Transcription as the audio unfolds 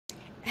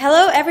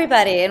Hello,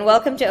 everybody, and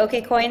welcome to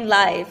Okcoin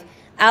Live.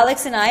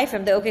 Alex and I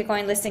from the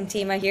Okcoin listing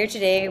team are here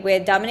today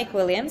with Dominic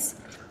Williams,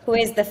 who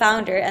is the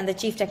founder and the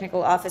chief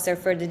technical officer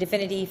for the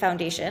Dfinity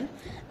Foundation.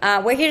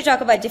 We're here to talk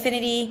about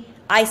Dfinity,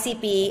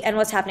 ICP, and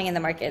what's happening in the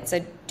market.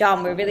 So,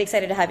 Dom, we're really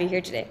excited to have you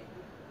here today.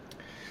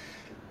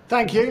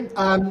 Thank you.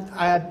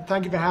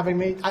 Thank you for having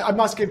me. I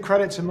must give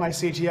credit to my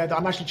CTO.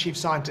 I'm actually chief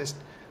scientist.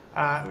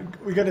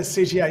 We got a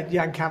CTO,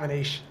 Jan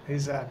Kamenish,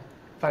 who's a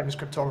famous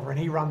cryptographer, and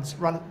he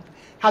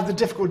has the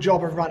difficult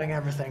job of running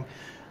everything.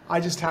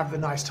 I just have the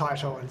nice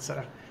title and sort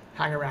of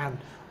hang around,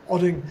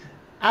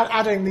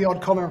 adding the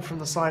odd comment from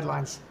the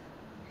sidelines.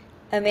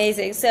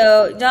 Amazing.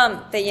 So,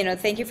 Dom,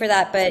 thank you for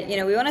that. But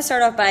we want to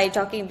start off by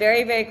talking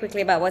very, very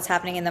quickly about what's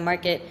happening in the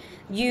market.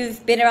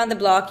 You've been around the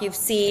block. You've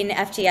seen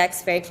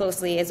FTX very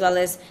closely, as well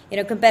as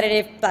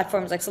competitive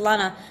platforms like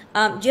Solana.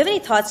 Do you have any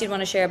thoughts you'd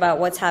want to share about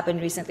what's happened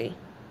recently?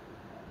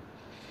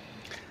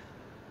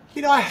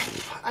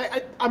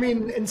 I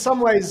mean, in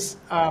some ways,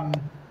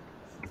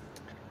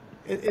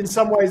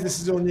 this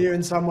is all new.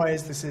 In some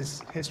ways, this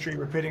is history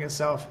repeating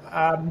itself.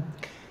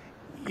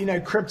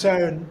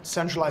 Crypto and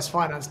centralized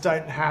finance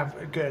don't have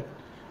a good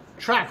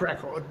track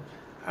record.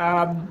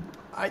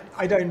 I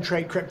don't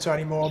trade crypto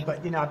anymore,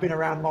 but I've been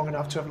around long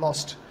enough to have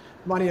lost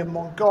money on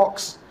Mt.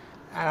 Gox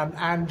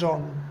and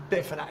on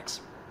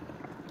Bitfinex.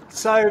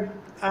 So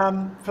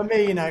for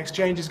me,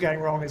 exchanges going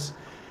wrong is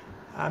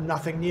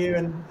nothing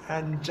new,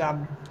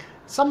 and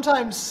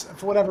sometimes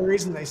for whatever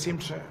reason they seem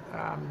to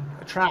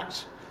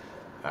attract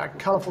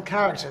colorful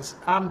characters.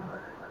 And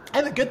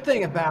the good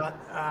thing about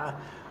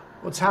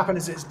what's happened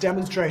is it's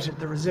demonstrated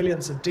the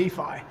resilience of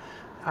DeFi,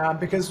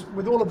 because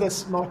with all of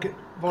this market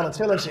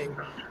volatility,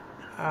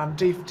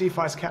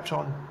 DeFi's kept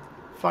on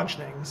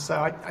functioning. So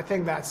I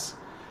think that's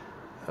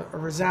a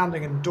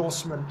resounding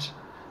endorsement,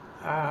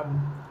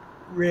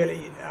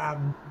 really.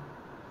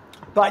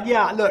 But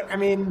yeah, look, I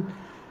mean,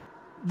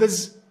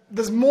 there's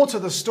more to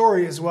the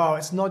story as well.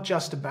 It's not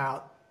just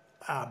about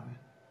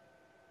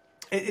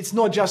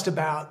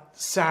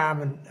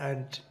Sam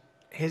and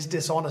his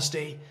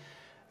dishonesty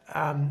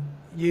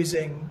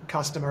using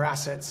customer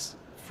assets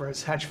for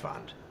his hedge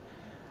fund.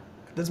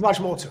 There's much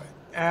more to it.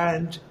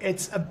 And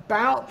it's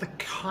about the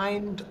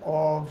kind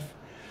of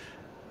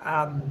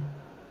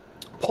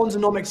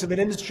Ponzonomics of an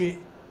industry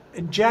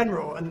in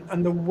general,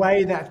 and the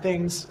way that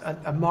things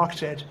are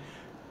marketed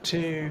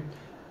to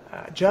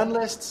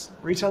journalists,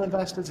 retail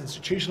investors,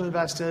 institutional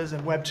investors,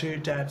 and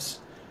Web2 devs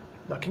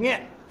looking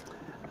in.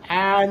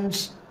 And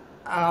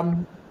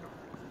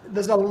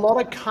there's a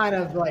lot of kind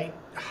of like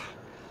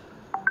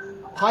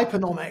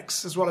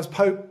hypernomics as well as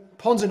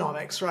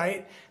Ponzonomics,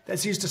 right?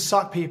 That's used to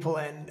suck people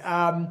in.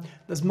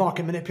 There's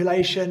market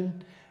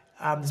manipulation.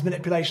 There's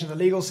manipulation of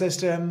the legal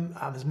system.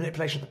 There's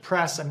manipulation of the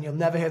press. I mean, you'll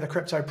never hear the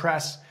crypto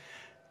press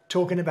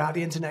talking about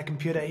the internet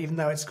computer, even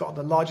though it's got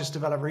the largest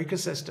developer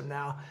ecosystem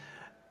now.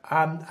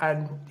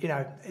 And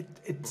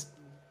it's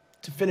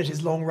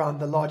Dfinity's long run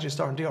the largest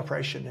R&D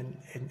operation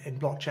in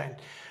blockchain.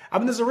 I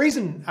mean, there's a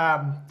reason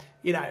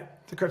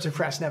the crypto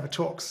press never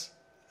talks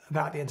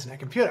about the internet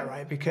computer,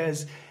 right?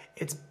 Because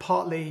it's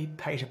partly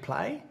pay to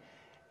play,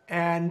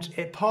 and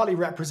it partly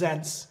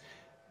represents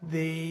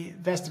the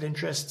vested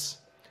interests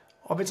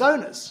of its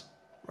owners,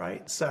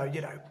 right? So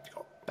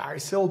Barry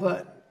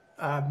Silbert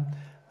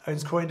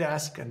owns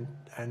CoinDesk,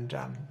 and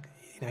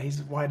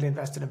he's widely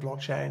invested in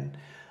blockchain.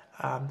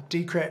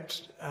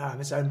 Decrypt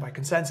is owned by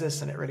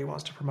Consensus, and it really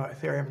wants to promote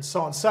Ethereum and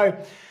so on. So,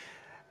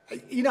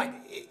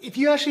 if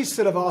you actually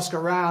sort of ask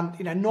around,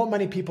 not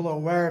many people are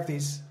aware of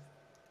these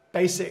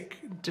basic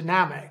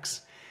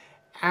dynamics.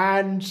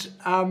 And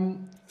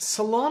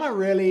Solana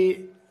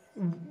really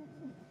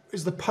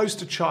is the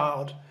poster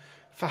child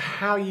for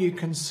how you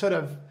can sort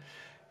of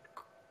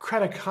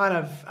create a kind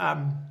of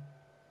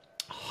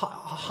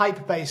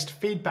hype-based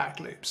feedback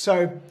loop.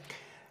 So,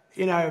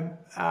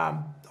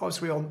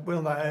 obviously we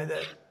all know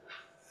that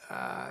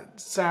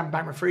Sam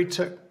Bankman-Fried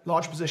took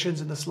large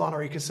positions in the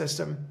Solana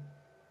ecosystem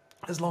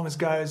as long as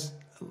goes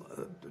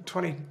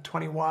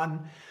 2021.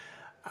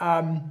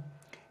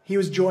 He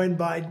was joined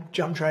by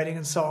Jump Trading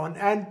and so on,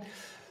 and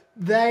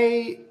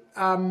they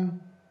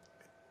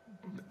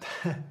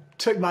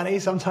took money.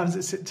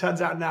 Sometimes it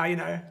turns out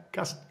now,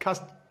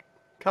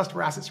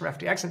 customer assets for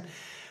FTX, and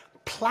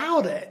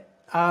plowed it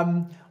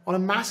on a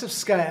massive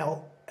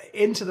scale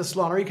into the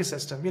Solana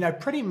ecosystem.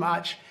 Pretty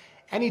much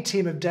any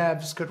team of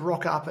devs could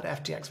rock up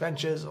at FTX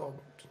Ventures or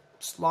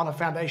Solana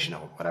Foundation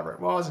or whatever it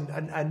was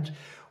and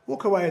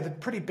walk away with a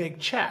pretty big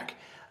check,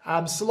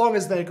 so long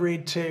as they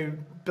agreed to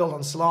build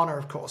on Solana,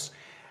 of course.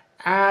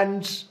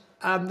 And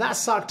that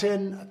sucked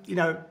in,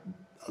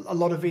 a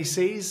lot of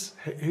VCs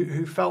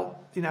who felt,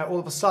 all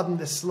of a sudden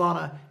this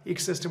Solana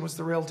ecosystem was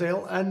the real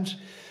deal. And,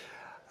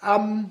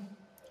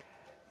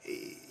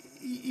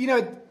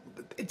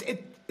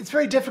 it's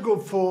very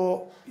difficult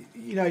for,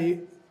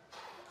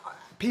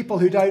 people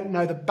who don't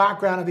know the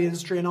background of the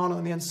industry and aren't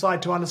on the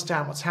inside to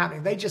understand what's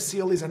happening. They just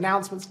see all these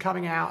announcements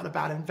coming out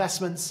about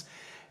investments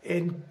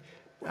in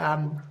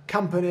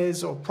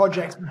companies or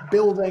projects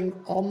building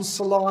on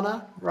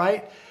Solana,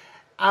 right?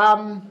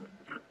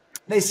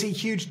 They see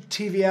huge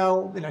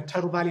TVL,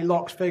 total value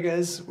locked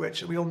figures,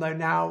 which we all know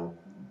now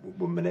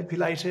were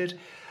manipulated.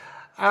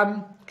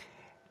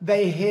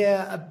 They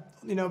hear,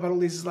 about all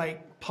these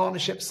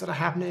partnerships that are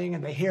happening,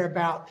 and they hear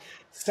about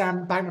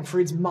Sam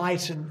Bankman-Fried's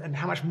might and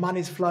how much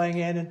money's flowing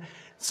in, and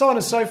so on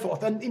and so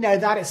forth. And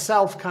that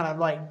itself kind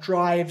of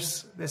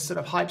drives this sort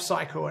of hype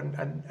cycle,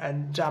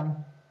 and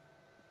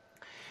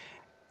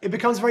it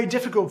becomes very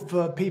difficult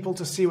for people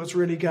to see what's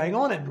really going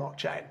on in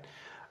blockchain.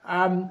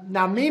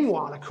 Now,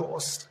 meanwhile, of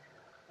course,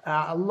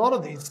 a lot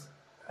of these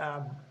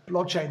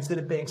blockchains that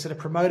are being sort of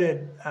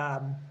promoted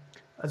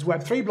as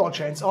Web3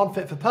 blockchains aren't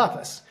fit for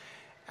purpose.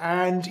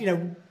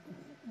 And,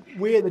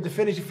 we at the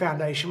Dfinity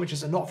Foundation, which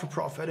is a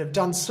not-for-profit, have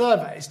done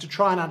surveys to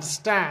try and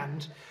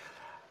understand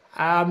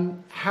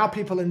how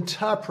people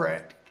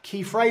interpret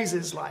key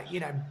phrases like,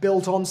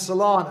 built on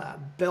Solana,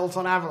 built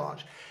on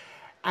Avalanche.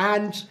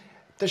 And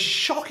the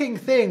shocking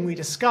thing we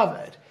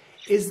discovered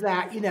is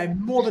that,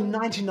 more than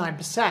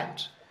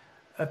 99%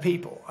 of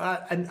people,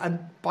 and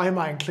by whom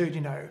I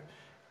include,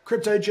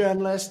 crypto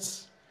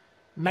journalists,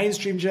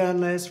 mainstream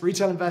journalists,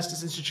 retail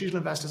investors, institutional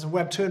investors, and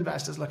Web2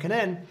 investors looking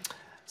in,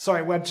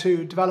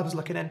 Web2 developers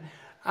looking in,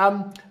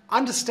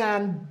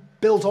 understand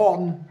built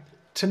on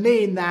to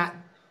mean that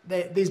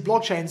these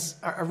blockchains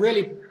are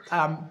really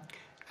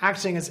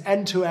acting as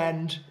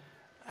end-to-end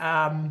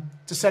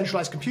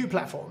decentralized compute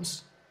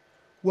platforms,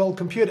 world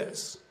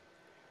computers,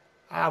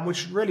 which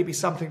should really be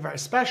something very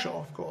special,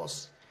 of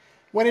course,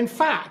 when in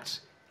fact,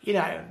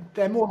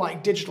 they're more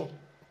like digital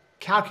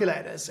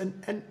calculators.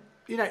 And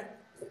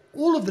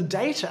all of the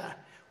data,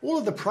 all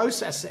of the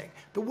processing,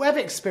 the web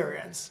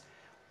experience,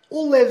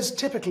 all lives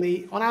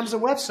typically on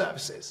Amazon Web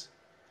Services.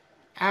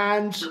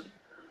 And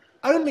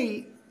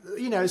only,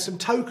 some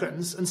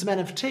tokens and some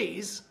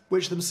NFTs,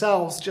 which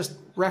themselves just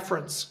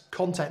reference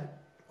content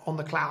on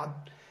the cloud,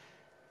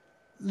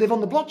 live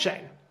on the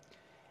blockchain.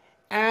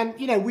 And,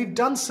 we've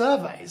done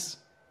surveys,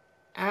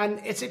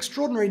 and it's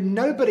extraordinary.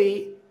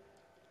 Nobody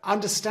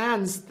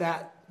understands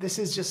that this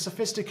is just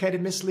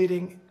sophisticated,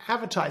 misleading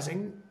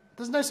advertising.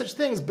 There's no such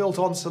thing as built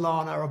on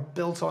Solana or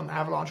built on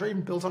Avalanche or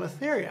even built on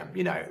Ethereum,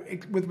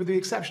 with the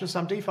exception of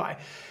some DeFi.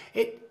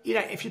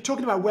 If you're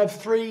talking about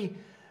Web3,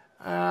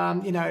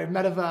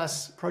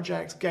 metaverse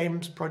projects,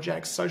 games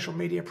projects, social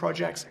media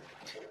projects,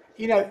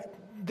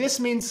 this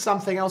means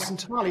something else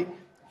entirely.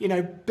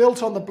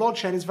 Built on the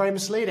blockchain is very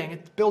misleading.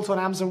 It's built on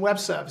Amazon Web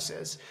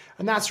Services.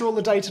 And that's where all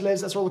the data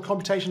lives, that's where all the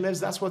computation lives,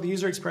 that's where the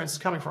user experience is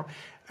coming from.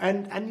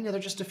 And they're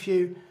just a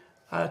few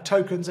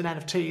tokens and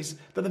NFTs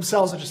that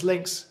themselves are just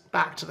links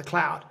back to the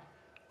cloud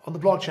on the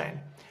blockchain.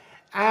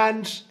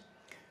 And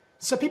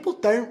so people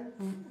don't,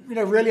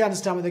 really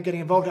understand what they're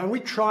getting involved in. And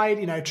we tried,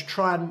 to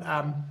try and,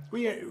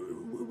 we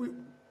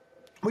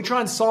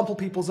try and sample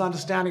people's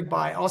understanding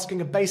by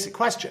asking a basic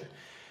question.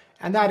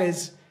 And that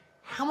is,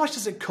 how much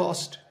does it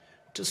cost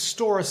to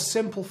store a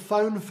simple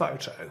phone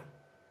photo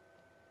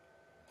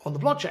on the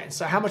blockchain?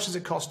 So how much does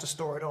it cost to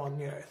store it on,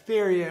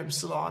 Ethereum,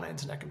 Solana,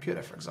 Internet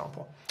Computer, for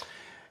example?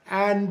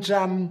 And,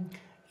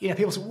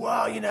 people say,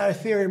 well,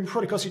 Ethereum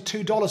probably costs you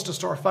 $2 to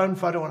store a phone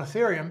photo on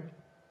Ethereum.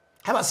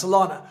 How about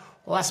Solana?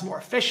 Well, that's more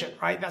efficient,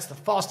 right? That's the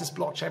fastest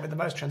blockchain with the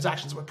most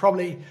transactions. We're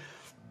probably,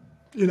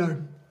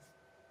 $1,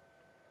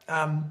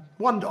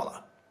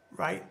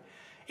 right?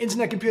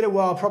 Internet Computer,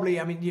 well, probably,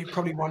 you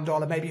probably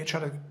 $1. Maybe you're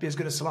trying to be as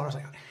good as Solana or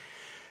something.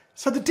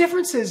 So the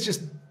differences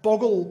just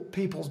boggle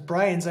people's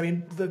brains.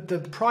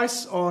 The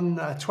price on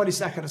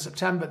 22nd of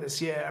September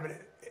this year,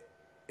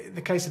 in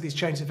the case of these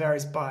chains, it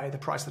varies by the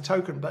price of the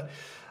token, but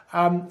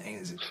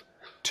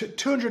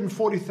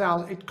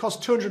 $240,000. It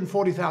costs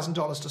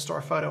 $240,000 to store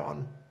a photo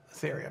on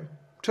Ethereum.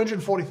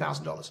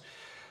 $240,000.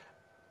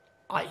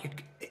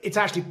 It's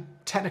actually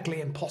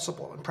technically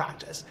impossible in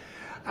practice,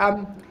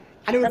 and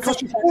it would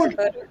cost you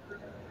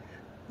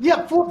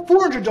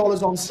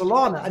 $400 on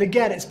Solana. And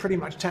again, it's pretty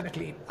much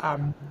technically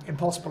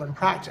impossible in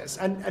practice.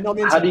 And on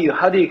the how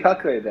do you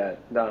calculate that,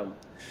 Dom?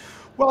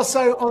 Well,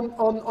 so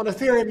on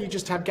Ethereum, you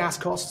just have gas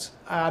costs.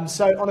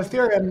 So on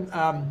Ethereum,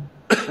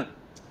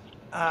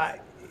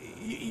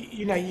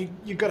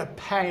 you've got to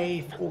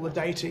pay for all the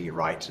data you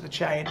write to the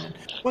chain. And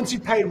once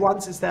you've paid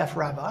once, it's there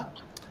forever.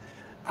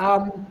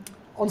 On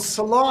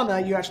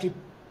Solana, you actually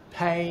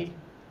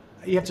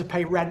you have to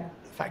pay rent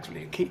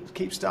effectively to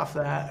keep stuff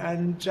there.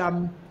 And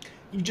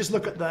you just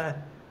look at the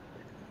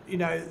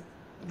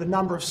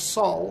number of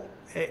SOL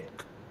it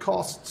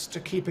costs to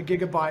keep a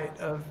gigabyte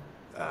of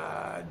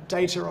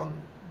data on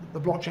the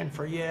blockchain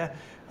for a year,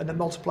 and then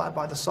multiply it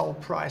by the SOL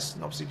price,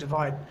 and obviously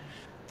divide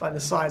by the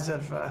size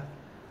of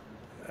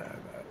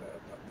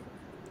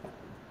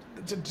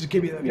to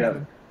give you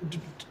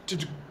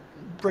to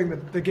bring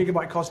the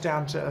gigabyte cost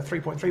down to a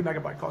 3.3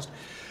 megabyte cost.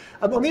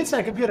 On the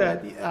Internet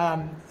Computer,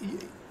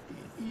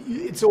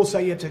 it's also,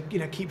 you have to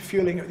keep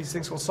fueling it with these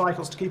things called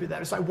cycles to keep it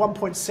there. It's like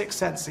 1.6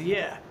 cents a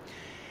year,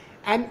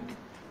 and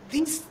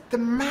the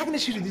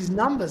magnitude of these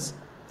numbers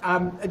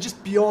are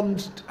just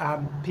beyond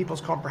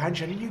people's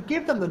comprehension. You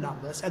give them the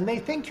numbers, and they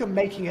think you're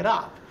making it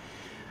up.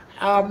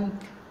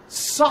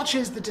 Such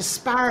is the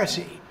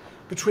disparity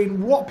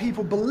between what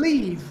people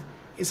believe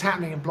is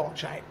happening in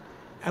blockchain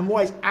and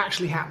what is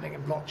actually happening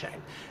in blockchain.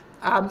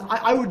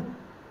 I would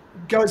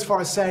go as far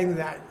as saying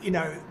that, you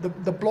know,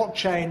 the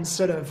blockchain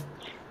sort of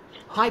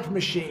hype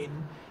machine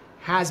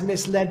has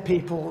misled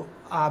people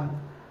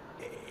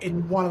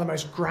in one of the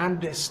most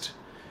grandest,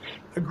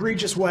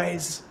 egregious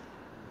ways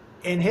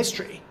in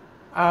history.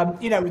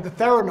 You know, with the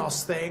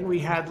Theranos thing, we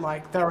had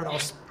like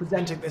Theranos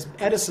presenting this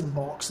Edison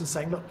box and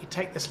saying, look, you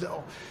take this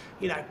little,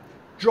 you know,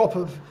 drop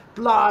of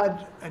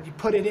blood and you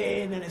put it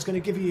in and it's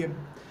going to give you,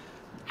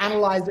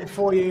 analyze it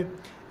for you.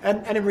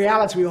 And in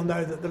reality, we all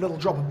know that the little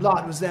drop of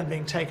blood was then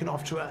being taken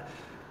off to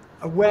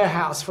a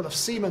warehouse full of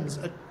Siemens,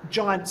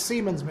 giant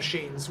Siemens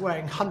machines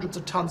weighing hundreds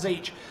of tons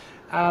each.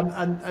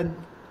 And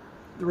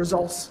the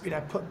results, you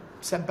know,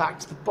 sent back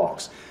to the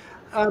box.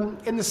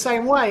 In the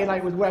same way,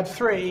 like with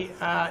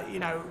Web3, you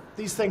know,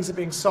 these things are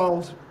being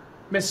sold,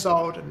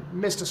 missold, and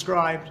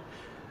misdescribed,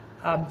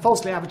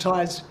 falsely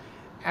advertised,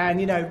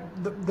 and you know,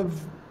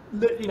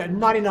 you know,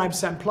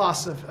 99%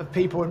 plus of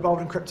people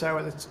involved in crypto,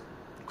 whether it's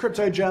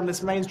crypto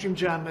journalists, mainstream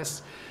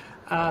journalists,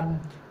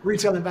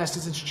 retail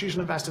investors,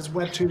 institutional investors,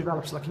 Web2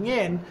 developers looking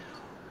in,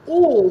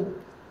 all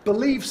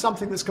believe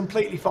something that's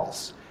completely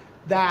false.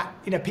 That,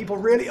 you know, people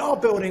really are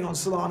building on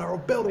Solana or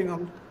building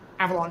on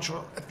Avalanche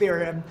or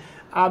Ethereum.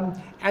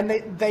 And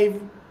they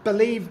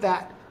believe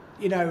that,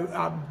 you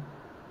know,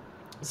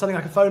 something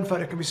like a phone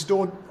photo can be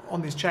stored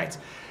on these chains.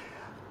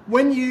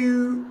 When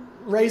you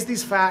raise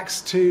these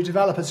facts to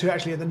developers who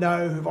actually are the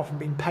know, who've often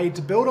been paid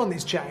to build on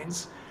these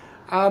chains,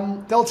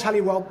 they'll tell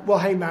you, well,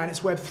 hey man,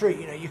 it's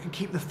Web3. You know, you can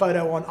keep the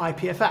photo on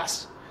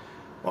IPFS.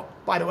 Well,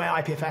 by the way,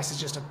 IPFS is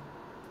just a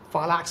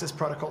file access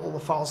protocol. All the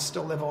files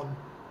still live on,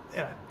 you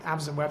know,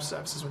 Amazon Web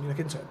Services when you look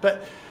into it.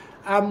 But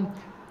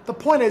the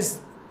point is,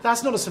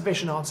 that's not a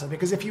sufficient answer,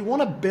 because if you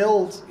want to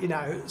build, you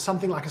know,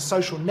 something like a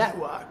social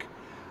network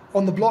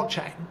on the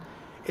blockchain,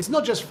 it's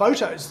not just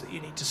photos that you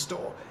need to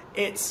store.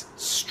 It's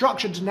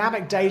structured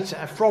dynamic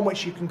data from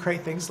which you can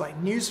create things like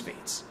news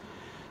feeds.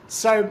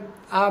 So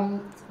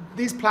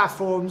these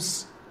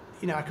platforms,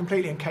 you know, are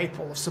completely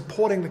incapable of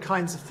supporting the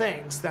kinds of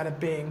things that are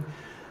being,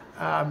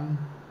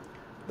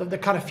 the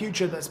kind of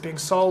future that's being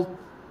sold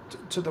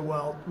to the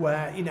world,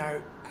 where, you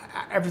know,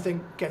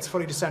 everything gets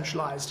fully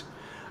decentralized.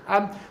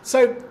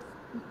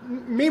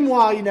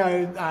 Meanwhile, you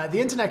know, the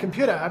internet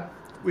computer,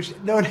 which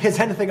no one hears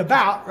anything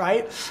about,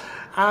 right?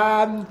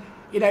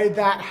 You know,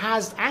 that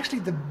has actually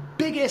the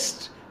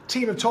biggest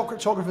team of top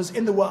cryptographers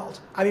in the world.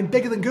 I mean,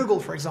 bigger than Google,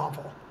 for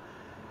example.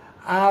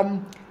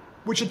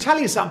 Which should tell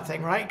you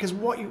something, right? Because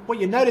what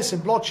you notice in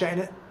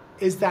blockchain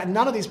is that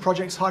none of these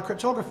projects hire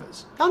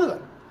cryptographers. None of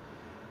them.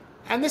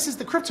 And this is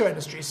the crypto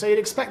industry, so you'd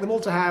expect them all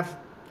to have,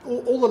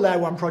 all the layer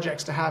one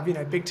projects to have, you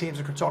know, big teams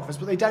of cryptographers,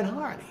 but they don't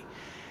hire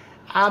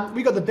any.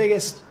 We've got the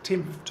biggest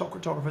team of top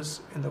cryptographers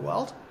in the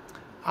world.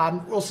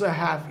 We also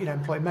have, you know,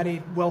 employ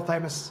many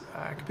world-famous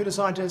computer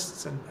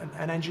scientists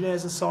and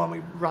engineers and so on. We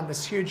run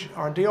this huge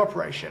R&D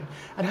operation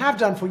and have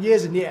done for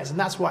years and years, and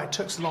that's why it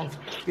took so long for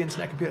the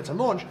internet computer to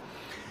launch.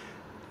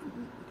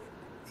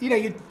 You know,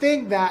 you'd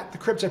think that the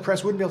crypto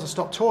press wouldn't be able to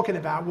stop talking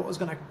about what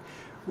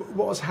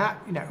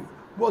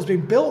was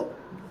being built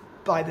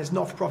by this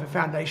not-for-profit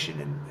foundation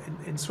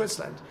in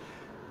Switzerland.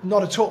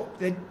 Not at all.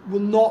 They will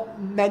not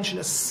mention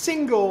a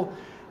single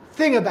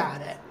thing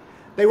about it.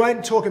 They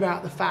won't talk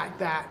about the fact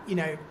that, you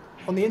know,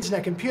 on the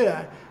internet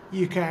computer,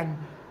 you can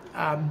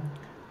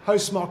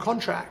host smart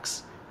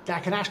contracts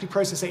that can actually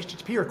process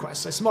HTTP requests.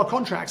 So smart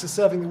contracts are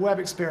serving the web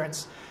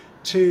experience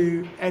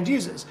to end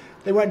users.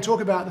 They won't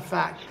talk about the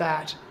fact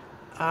that,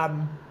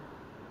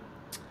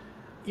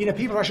 you know,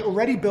 people are actually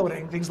already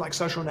building things like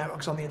social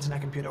networks on the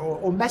internet computer,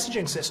 or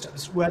messaging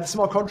systems where the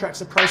smart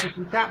contracts are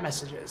processing chat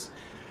messages,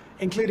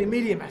 including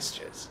media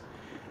messages.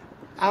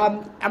 I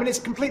mean, it's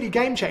completely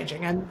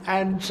game-changing,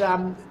 and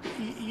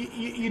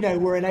you know,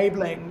 we're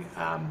enabling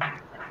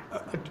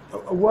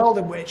a world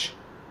in which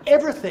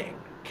everything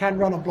can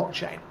run on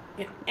blockchain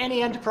in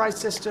any enterprise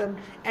system,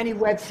 any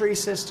Web3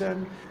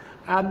 system,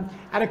 and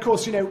of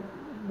course, you know,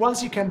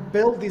 once you can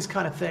build these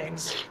kind of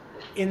things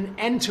in an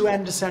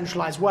end-to-end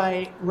decentralized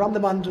way, run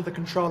them under the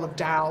control of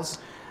DAOs,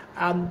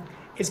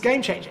 it's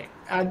game-changing,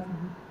 and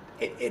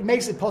it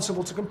makes it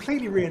possible to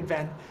completely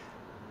reinvent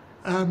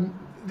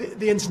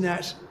the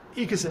internet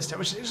ecosystem,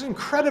 which is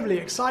incredibly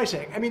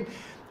exciting. I mean,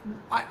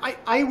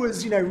 I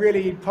was, you know,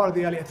 really part of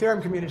the early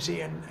Ethereum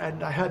community,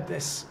 and I heard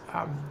this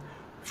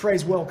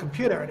phrase "world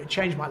computer," and it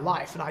changed my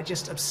life. And I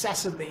just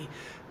obsessively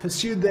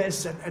pursued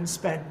this and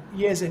spent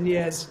years and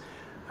years,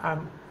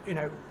 you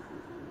know,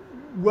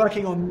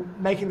 working on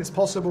making this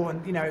possible.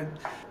 And you know,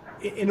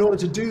 in order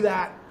to do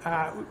that,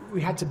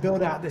 we had to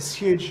build out this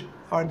huge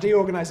R&D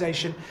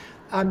organization.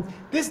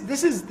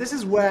 This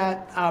is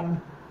where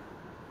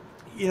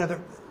you know, the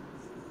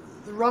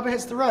rubber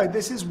hits the road.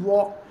 This is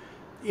what,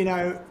 you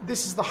know,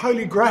 this is the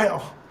holy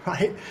grail,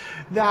 right?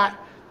 That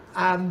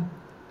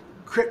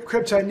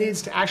crypto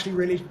needs to actually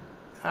really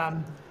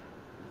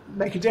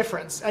make a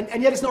difference,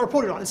 and yet it's not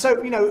reported on. And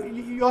so, you know,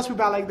 you asked me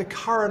about like the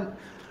current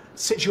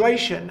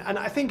situation, and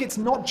I think it's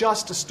not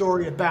just a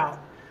story about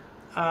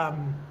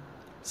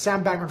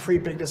Sam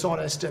Bankman-Fried being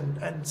dishonest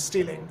and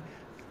stealing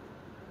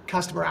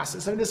customer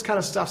assets. I mean, this kind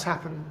of stuff's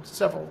happened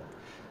several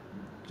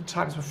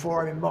times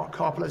before. I mean, Mark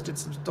Karpelos did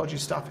some dodgy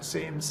stuff, it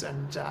seems,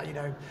 and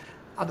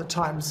other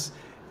times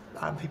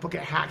people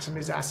get hacked and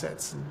lose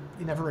assets, and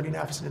you never really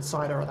know if it's an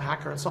insider or the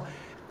hacker and so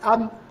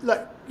on.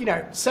 Look,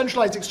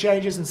 centralized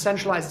exchanges and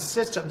centralized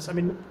systems, I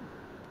mean,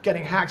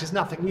 getting hacked is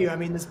nothing new. I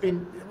mean, there's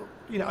been,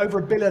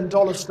 over $1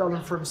 billion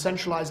stolen from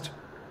centralized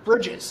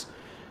bridges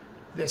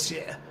this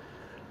year.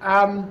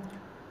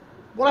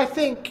 What I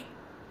think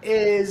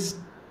is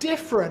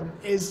different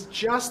is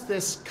just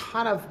this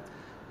kind of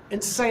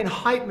insane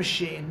hype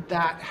machine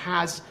that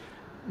has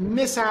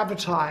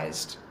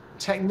misadvertised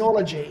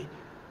technology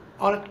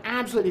on an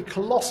absolutely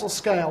colossal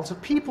scale to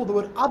people that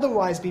would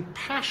otherwise be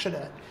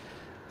passionate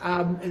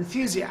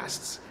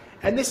enthusiasts.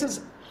 And this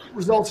has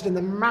resulted in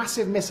the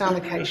massive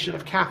misallocation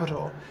of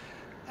capital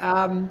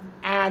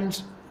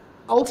and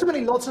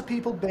ultimately lots of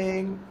people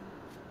being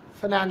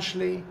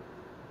financially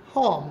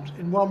harmed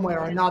in one way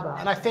or another.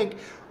 And I think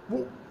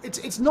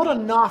it's not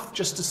enough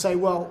just to say,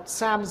 well,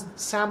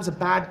 Sam's a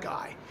bad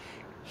guy.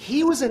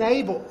 He was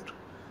enabled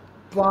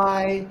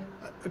by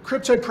a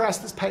crypto press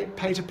that's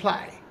pay to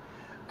play.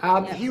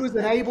 He was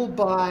enabled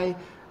by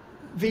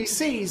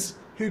VCs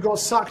who got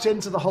sucked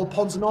into the whole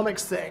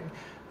Ponzonomics thing,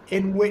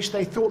 in which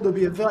they thought there'd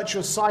be a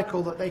virtuous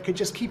cycle that they could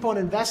just keep on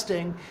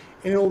investing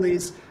in all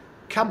these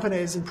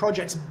companies and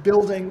projects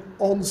building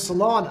on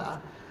Solana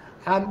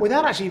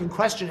without actually even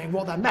questioning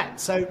what that meant.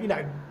 So,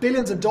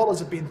 billions of dollars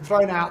have been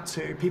thrown out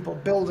to people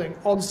building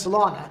on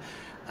Solana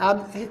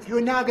who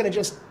are now going to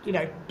just,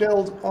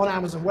 build on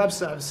Amazon Web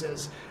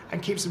Services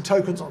and keep some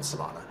tokens on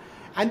Solana.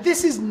 And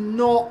this is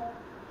not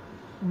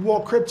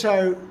what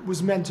crypto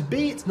was meant to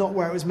be. It's not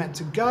where it was meant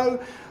to go.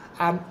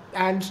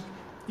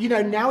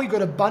 Now we've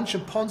got a bunch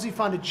of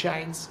Ponzi-funded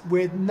chains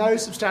with no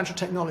substantial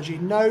technology,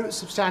 no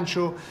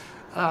substantial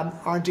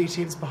R&D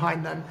teams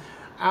behind them,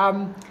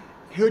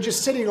 who are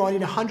just sitting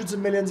on hundreds of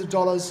millions of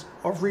dollars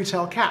of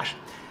retail cash.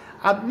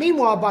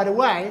 Meanwhile, by the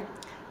way,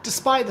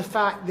 despite the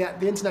fact that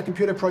the Internet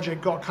Computer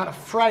Project got kind of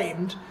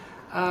framed,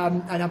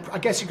 and I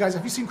guess you guys,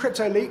 have you seen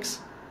Crypto Leaks?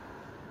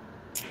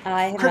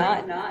 I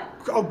have not.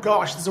 Oh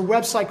gosh, there's a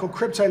website called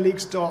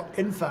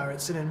cryptoleaks.info.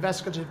 It's an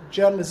investigative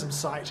journalism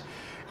site.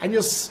 And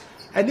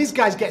these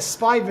guys get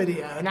spy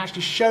video and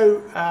actually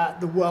show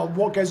the world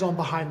what goes on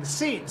behind the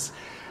scenes.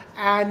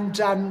 And,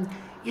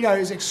 it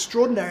was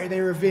extraordinary.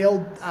 They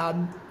revealed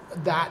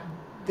that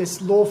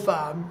this law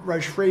firm,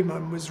 Roche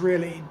Friedman, was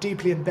really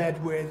deeply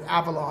embedded with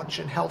Avalanche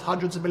and held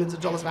hundreds of millions of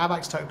dollars of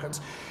AVAX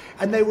tokens.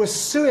 And they were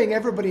suing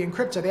everybody in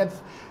crypto. They had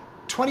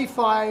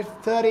 25,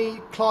 30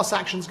 class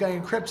actions going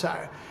in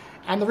crypto.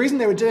 And the reason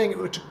they were doing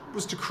it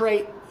was to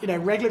create,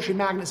 regulatory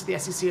magnets for the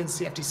SEC and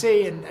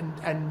CFTC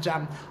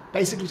and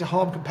basically to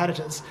harm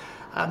competitors.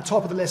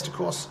 Top of the list, of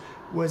course,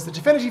 was the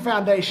Dfinity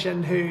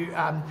Foundation, who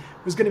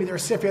was going to be the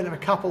recipient of a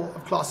couple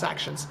of class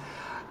actions.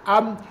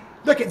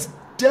 Look, it's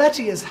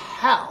dirty as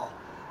hell.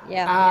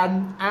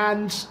 Yeah.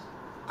 And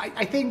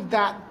I think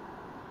that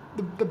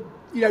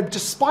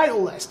despite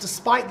all this,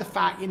 despite the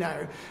fact,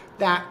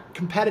 that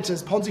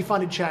competitors,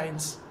 Ponzi-funded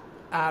chains,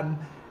 and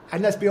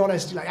let's be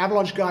honest,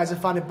 Avalanche guys are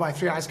funded by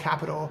Three Eyes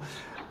Capital,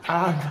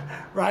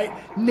 right?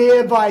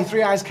 Near by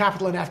Three Eyes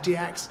Capital and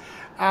FTX,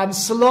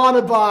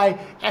 Solana by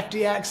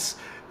FTX,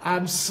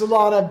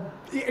 Solana,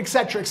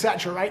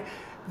 etc., right?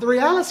 The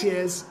reality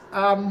is,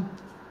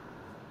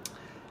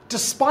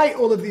 despite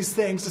all of these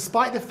things,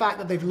 despite the fact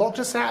that they've locked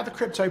us out of the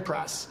crypto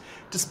press,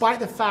 despite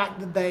the fact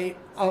that they,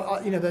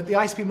 that the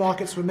ICP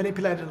markets were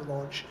manipulated at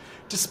launch,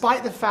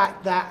 despite the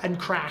fact that, and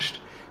crashed,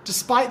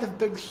 despite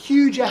the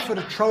huge effort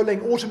of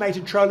trolling,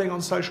 automated trolling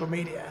on social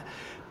media,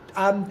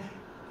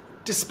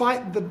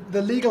 despite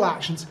the legal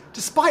actions,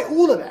 despite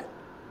all of it,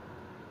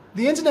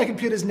 the Internet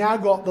Computer's now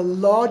got the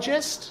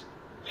largest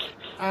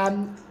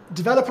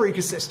developer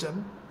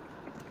ecosystem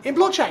in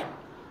blockchain.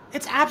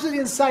 It's absolutely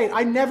insane.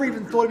 I never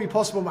even thought it'd be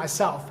possible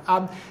myself.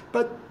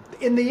 But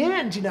in the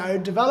end,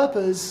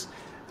 developers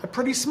are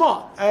pretty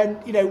smart. And,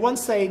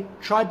 once they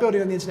try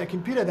building on the Internet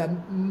Computer,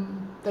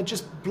 then they're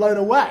just blown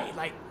away.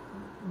 Like,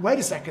 wait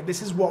a second,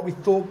 this is what we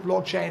thought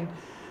blockchain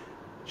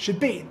should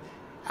be.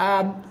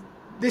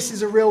 This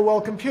is a real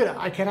world computer.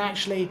 I can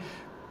actually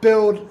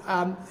build,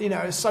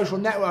 a social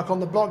network on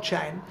the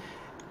blockchain.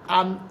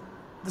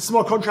 The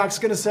smart contract's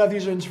going to serve the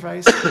user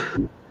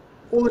interface.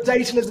 All the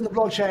data lives in the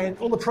blockchain.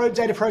 All the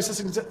data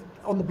processing is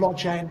on the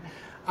blockchain.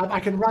 I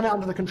can run it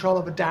under the control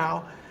of a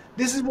DAO.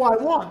 This is what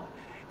I want.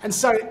 And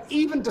so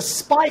even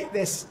despite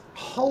this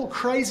whole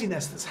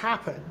craziness that's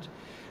happened,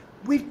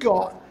 we've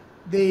got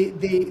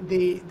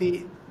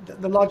the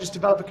largest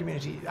developer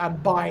community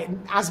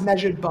as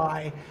measured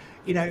by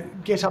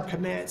GitHub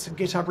commits and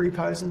GitHub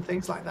repos and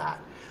things like that.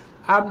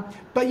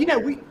 But you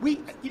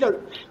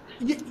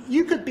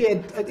could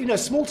be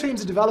small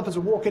teams of developers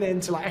are walking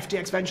into like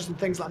FTX Ventures and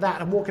things like that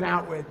and walking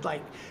out with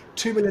like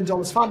 $2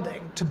 million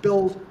funding to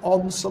build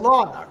on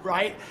Solana,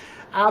 right?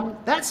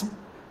 That's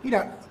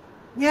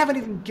we haven't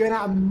even given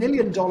out $1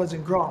 million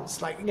in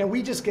grants. Like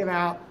we just give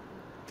out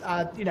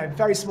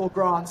very small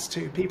grants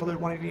to people who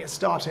wanted to get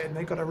started, and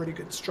they've got a really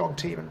good, strong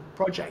team and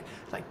project,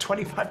 like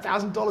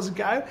 $25,000 a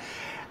go.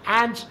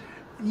 And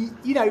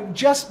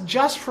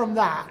just from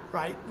that,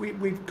 right,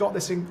 we've got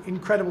this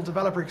incredible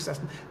developer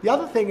ecosystem. The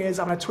other thing is,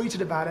 and I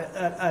tweeted about it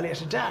earlier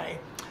today,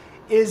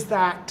 is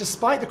that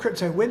despite the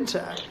crypto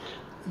winter,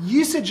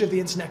 usage of the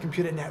Internet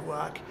Computer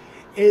Network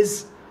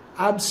is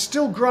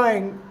still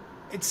growing,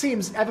 it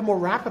seems, ever more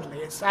rapidly.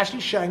 It's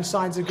actually showing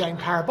signs of going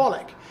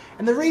parabolic.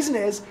 And the reason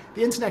is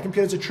the Internet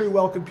Computer is a true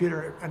world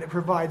computer and it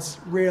provides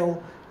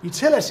real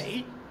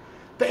utility.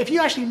 But if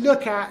you actually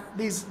look at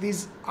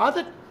these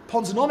other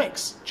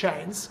Ponzonomics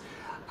chains,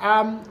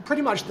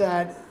 pretty much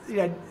their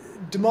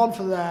demand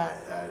for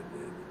their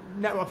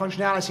network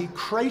functionality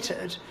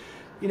cratered,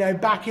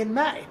 back in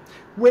May,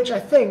 which I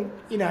think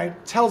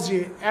tells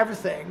you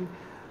everything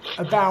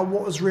about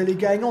what was really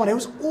going on. It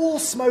was all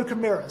smoke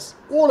and mirrors,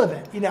 all of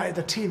it.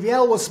 The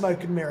TVL was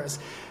smoke and mirrors.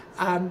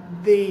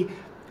 The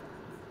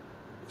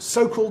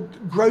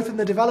so-called growth in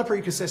the developer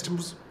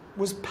ecosystem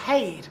was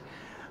paid,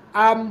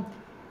 and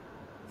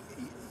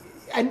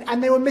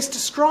they were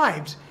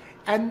misdescribed,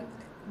 and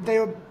they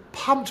were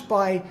pumped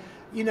by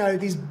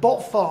these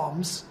bot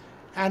farms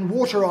and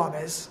water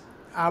armies,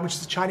 which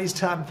is a Chinese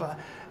term for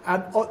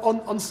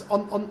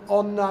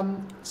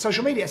on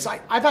social media. So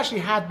I've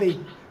actually had the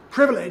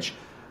privilege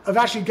of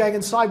actually going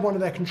inside one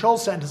of their control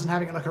centers and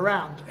having a look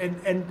around,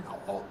 and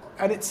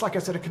it's, like I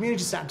said, a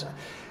community center,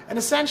 and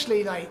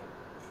essentially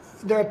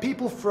there are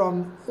people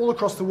from all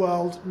across the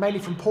world, mainly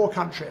from poor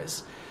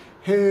countries,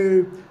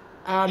 who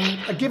are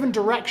given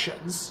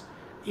directions,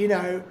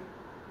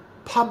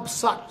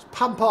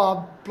 pump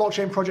our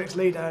blockchain project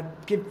leader,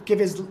 give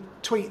his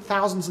tweet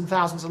thousands and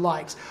thousands of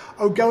likes,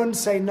 or go and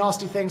say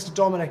nasty things to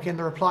Dominic in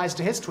the replies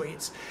to his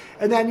tweets,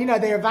 and then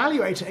they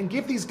evaluate it and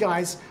give these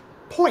guys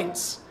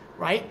points,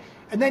 right?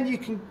 And then you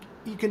can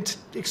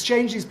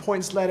exchange these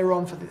points later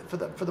on for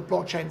the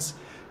blockchain's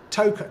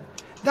token.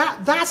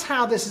 That's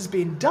how this has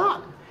been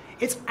done.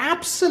 It's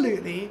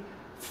absolutely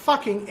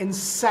fucking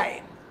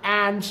insane.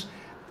 And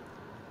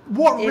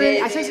what really,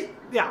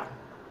 yeah.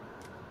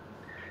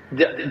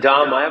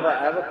 Dom, I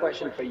have a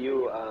question for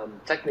you.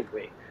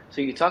 Technically,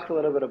 so you talked a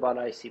little bit about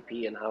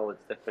ICP and how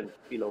it's different,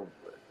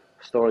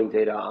 storing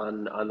data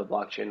on the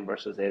blockchain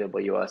versus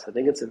AWS. I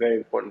think it's a very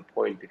important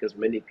point because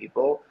many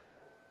people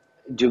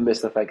do miss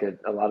the fact that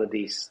a lot of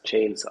these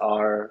chains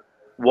are,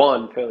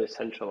 one, fairly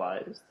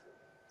centralized.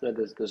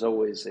 There's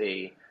always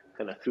a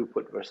kind of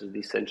throughput versus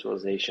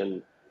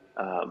decentralization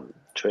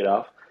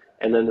trade-off.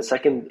 And then the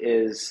second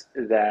is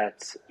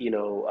that,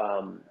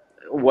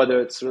 whether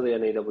it's really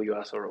on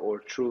AWS or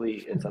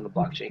truly it's on the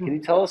blockchain. Can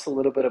you tell us a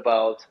little bit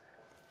about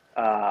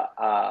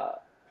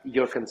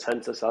your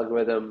consensus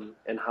algorithm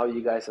and how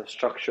you guys have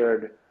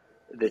structured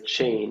the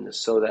chain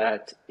so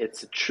that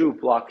it's a true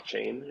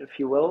blockchain, if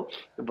you will,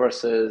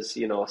 versus,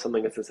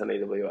 something that sits on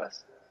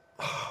AWS?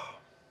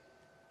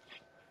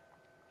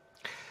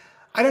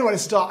 I don't want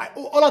to start.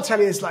 All I'll tell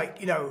you is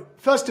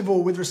first of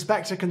all, with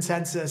respect to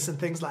consensus and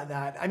things like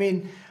that, I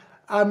mean,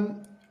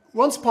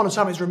 once upon a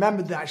time it's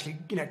remembered that actually,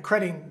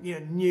 creating,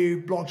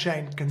 new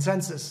blockchain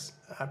consensus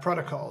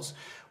protocols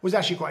was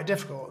actually quite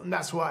difficult. And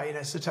that's why,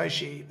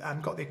 Satoshi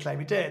got the acclaim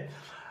he did.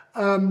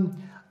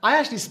 I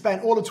actually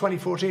spent all of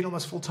 2014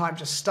 almost full time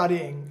just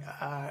studying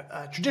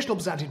traditional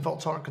Byzantine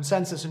fault tolerant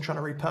consensus and trying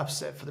to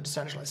repurpose it for the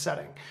decentralized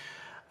setting.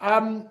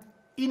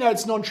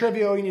 It's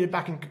non-trivial. You need a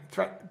background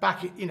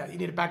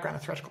in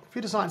theoretical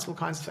computer science, all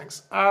kinds of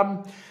things.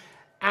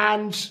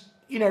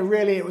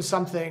 Really it was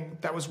something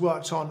that was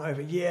worked on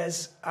over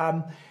years.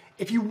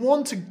 If you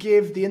want to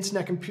give the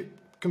Internet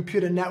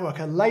Computer Network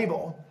a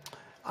label,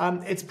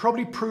 it's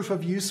probably proof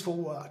of useful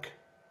work.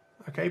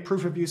 Okay,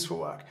 proof of useful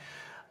work.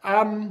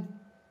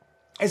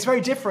 It's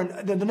very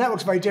different. The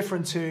network's very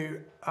different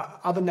to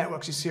other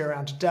networks you see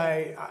around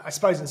today. I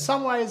suppose in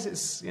some ways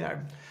it's,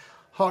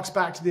 harks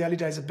back to the early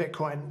days of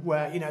Bitcoin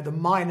where, the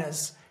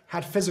miners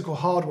had physical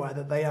hardware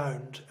that they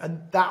owned,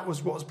 and that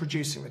was what was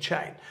producing the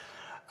chain.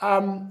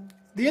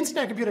 The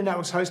Internet Computer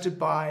Network is hosted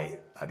by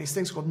these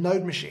things called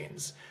node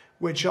machines,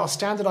 which are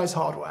standardized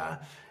hardware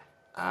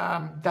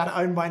that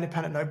are owned by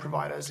independent node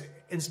providers,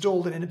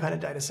 installed in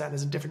independent data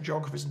centers in different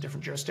geographies and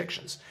different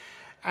jurisdictions.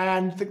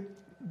 And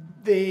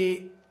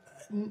the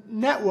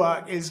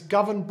network is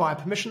governed by a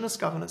permissionless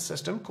governance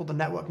system called the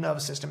network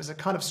nervous system. It's a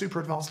kind of super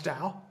advanced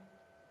DAO.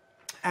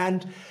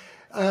 And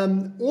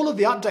all of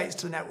the updates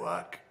to the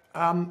network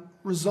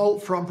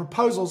result from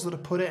proposals that are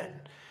put in.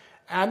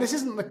 And this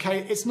isn't the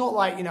case. It's not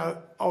like,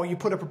 you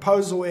put a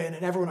proposal in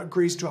and everyone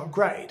agrees to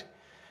upgrade.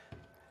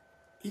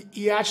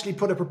 You actually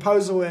put a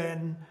proposal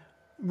in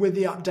with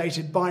the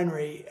updated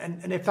binary.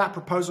 And if that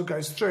proposal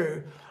goes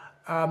through,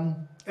 it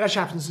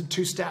actually happens in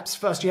two steps.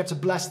 First, you have to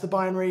bless the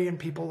binary and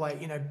people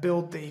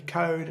build the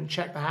code and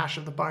check the hash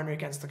of the binary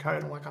against the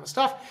code and all that kind of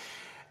stuff.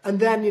 And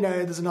then,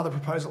 there's another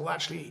proposal that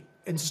actually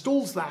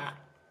installs that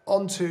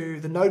onto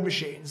the node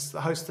machines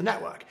that host the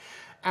network.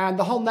 And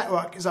the whole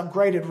network is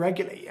upgraded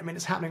regularly. I mean,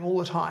 it's happening all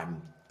the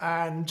time.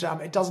 And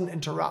it doesn't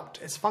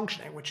interrupt its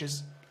functioning, which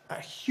is a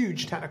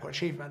huge technical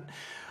achievement.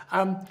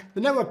 The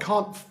network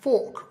can't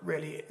fork,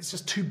 really. It's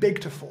just too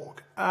big to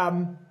fork.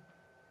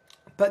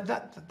 But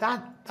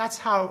that's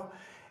how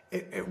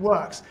it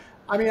works.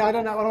 I mean, I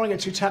don't know. I don't want to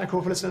get too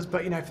technical for listeners,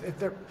 but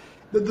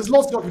there's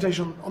lots of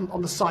documentation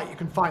on the site. You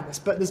can find this,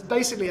 but there's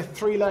basically a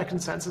 3-layer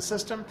consensus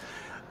system.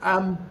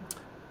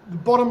 The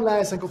bottom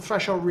layer is something called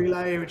threshold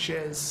relay, which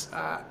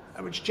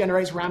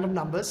generates random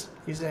numbers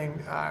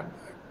using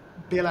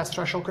BLS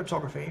threshold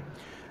cryptography.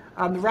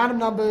 The random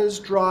numbers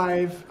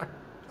drive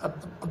a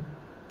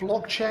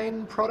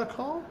blockchain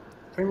protocol.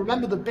 I mean,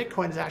 remember that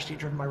Bitcoin is actually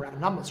driven by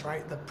random numbers,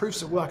 right? The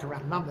proofs of work are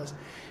random numbers,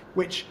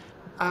 which,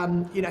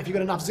 if you've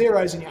got enough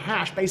zeros in your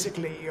hash,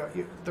 basically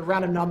the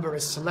random number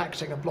is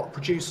selecting a block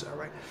producer,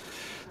 right?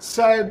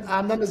 So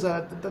then there's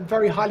the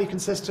very highly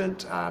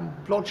consistent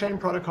blockchain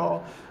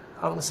protocol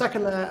on the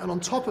second layer, and on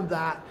top of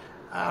that,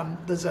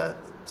 there's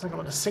something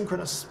called a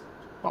synchronous.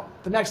 Well,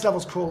 the next level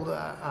is called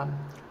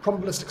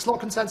probabilistic slot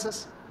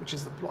consensus, which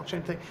is the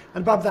blockchain thing.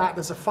 And above that,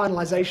 there's a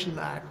finalization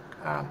layer,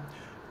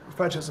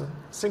 referred to as a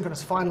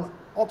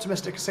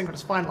optimistic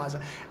synchronous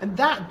finalizer. And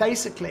that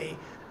basically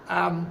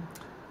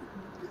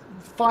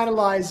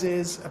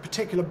finalizes a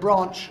particular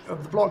branch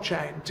of the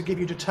blockchain to give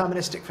you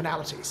deterministic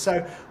finality.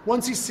 So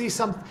once you see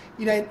on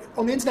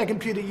the internet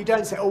computer, you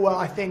don't say, oh, well,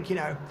 I think,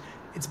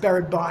 it's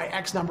buried by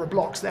X number of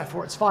blocks,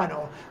 therefore it's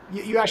final.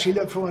 You actually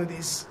look for one of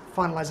these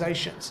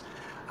finalizations.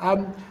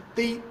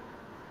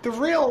 The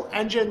real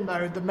engine,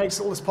 though, that makes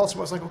all this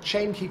possible is something called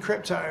chain key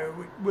crypto,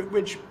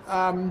 which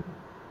the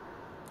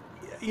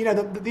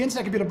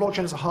internet computer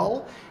blockchain as a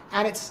whole,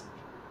 and its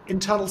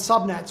internal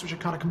subnets, which are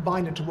kind of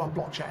combined into one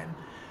blockchain.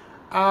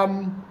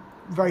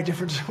 Very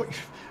different to what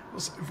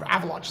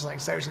Avalanche is like,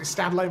 so it's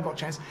standalone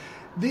blockchains.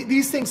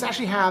 These things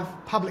actually have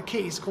public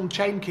keys called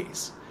chain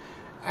keys.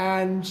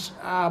 And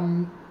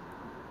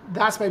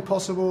that's made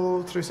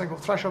possible through something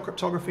called threshold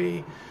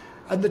cryptography.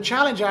 And the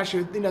challenge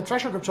actually,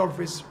 threshold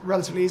cryptography is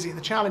relatively easy.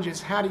 The challenge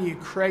is how do you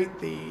create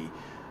the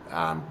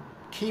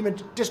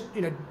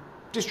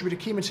distributed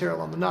key material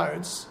on the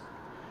nodes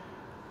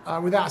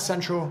without a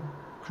central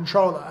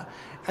controller.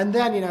 And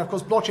then, of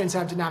course, blockchains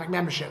have dynamic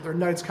membership. There are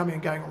nodes coming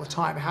and going all the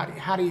time.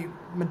 How do you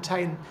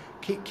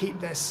keep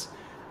this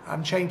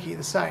chain key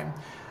the same?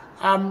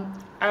 And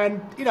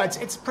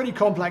it's pretty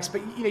complex,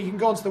 but you can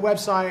go onto the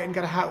website and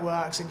get how it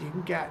works, and you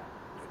can get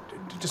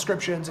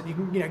descriptions, and you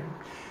can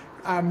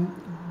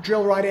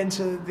drill right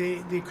into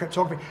the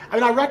cryptography. I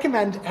mean, I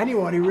recommend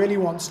anyone who really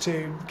wants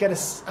to get a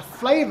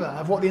flavor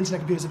of what the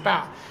internet computer is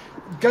about,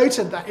 go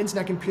to that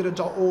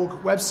internetcomputer.org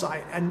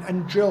website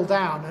and drill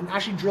down, and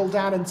actually drill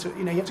down into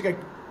you have to go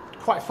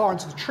quite far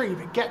into the tree,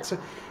 but get to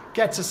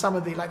some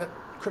of the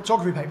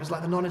cryptography papers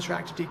like the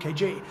non-interactive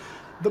DKG.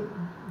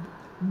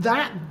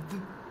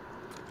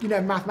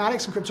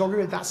 Mathematics and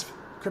cryptography, that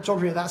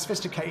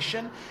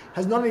sophistication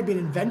has not only been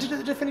invented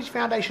at the Dfinity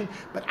Foundation,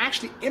 but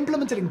actually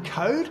implemented in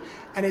code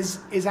and is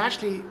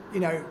actually,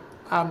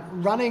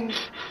 running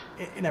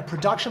in a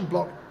production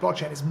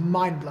blockchain is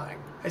mind-blowing.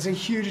 It's a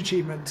huge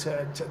achievement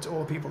to all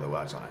the people that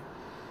worked on it.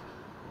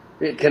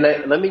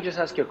 Let me just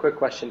ask you a quick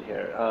question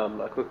here,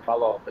 a quick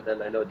follow-up, and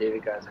then I know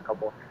David has a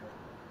couple.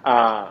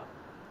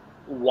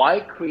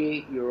 Why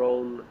create your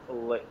own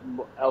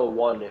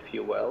L1, if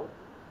you will?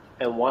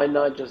 And why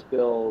not just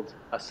build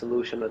a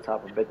solution on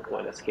top of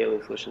Bitcoin, a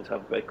scaling solution on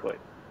top of Bitcoin?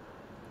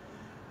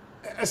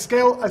 A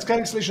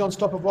scaling solution on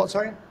top of what,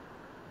 sorry?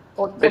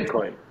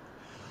 Bitcoin.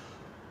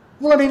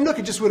 Well, I mean, look,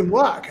 it just wouldn't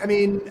work. I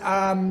mean,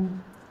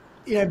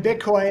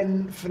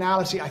 Bitcoin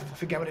finality, I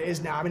forget what it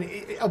is now. I mean,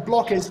 a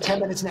block is 10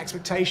 minutes in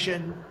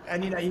expectation,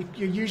 and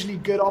you're usually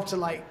good off to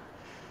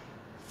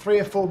 3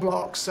 or 4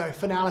 blocks, so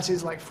finality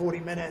is 40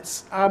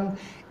 minutes.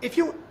 If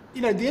the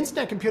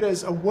internet computer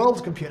is a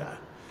world computer,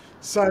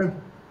 so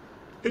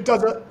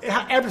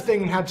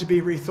everything had to be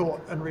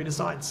rethought and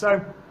redesigned.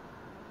 So,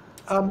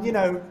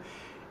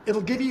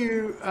 it'll give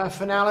you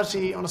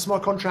finality on a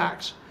smart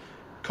contract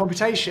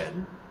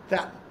computation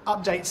that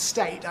updates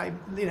state,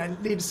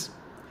 leaves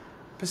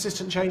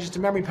persistent changes to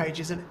memory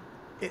pages in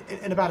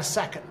about a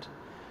second.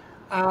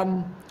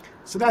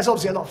 So that's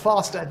obviously a lot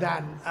faster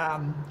than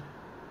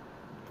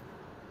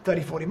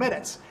 30, 40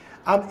 minutes.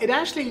 It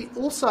actually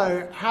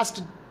also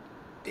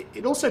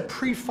it also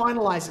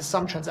pre-finalizes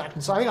some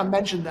transactions. So I think I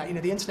mentioned that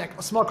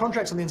the smart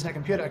contracts on the internet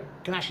computer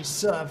can actually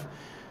serve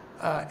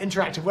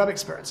interactive web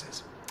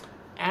experiences,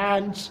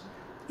 and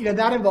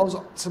that involves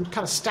some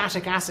kind of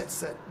static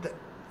assets that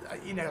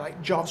like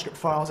JavaScript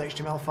files,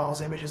 HTML files,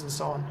 images, and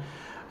so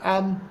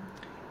on.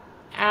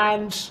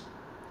 And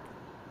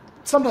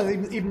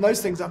sometimes even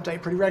those things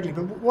update pretty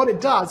regularly. But what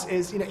it does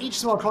is each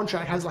smart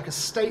contract has a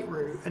state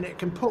root, and it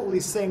can put all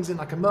these things in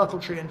a Merkle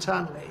tree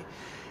internally,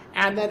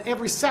 and then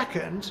every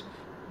second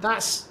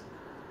that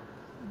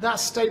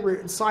state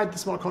root inside the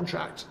smart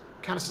contract,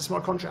 canister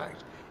smart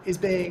contract, is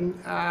being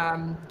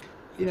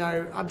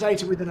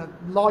updated within a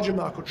larger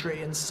Merkle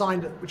tree and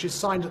which is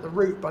signed at the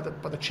root by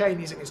the chain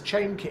using its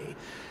chain key.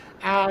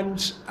 And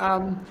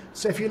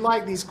so if you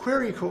like, these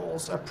query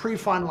calls are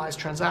pre-finalized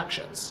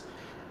transactions,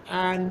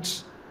 and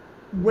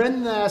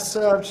when they're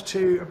served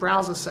to a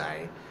browser,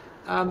 say,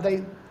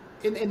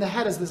 in the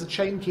headers there's a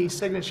chain key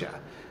signature,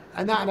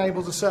 and that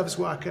enables a service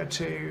worker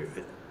to,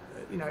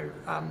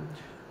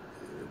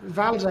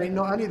 validate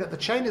not only that the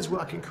chain is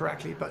working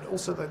correctly, but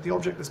also that the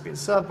object that's been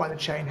served by the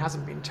chain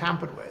hasn't been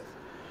tampered with.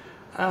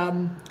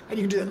 And you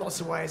can do that in lots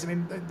of ways. I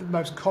mean, the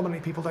most commonly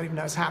people don't even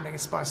know it's happening.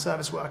 It's by a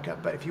service worker.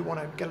 But if you want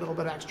to get a little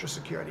bit of extra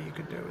security, you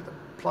could do it with a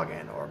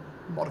plugin or a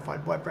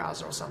modified web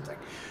browser or something.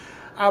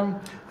 And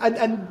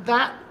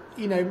that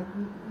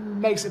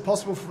makes it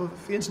possible for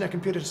the internet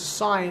computer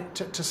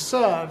to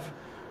serve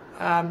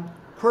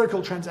query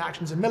call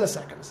transactions in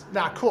milliseconds.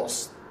 Now, of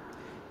course,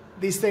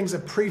 these things are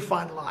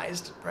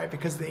pre-finalized, right?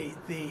 Because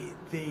it's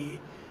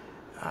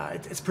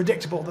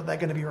predictable that they're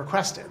going to be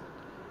requested.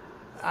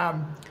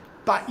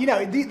 But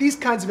these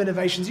kinds of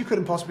innovations you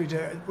couldn't possibly do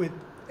it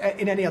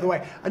in any other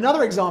way.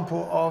 Another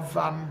example of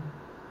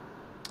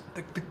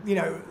the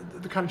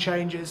kind of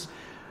changes,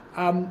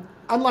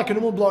 unlike a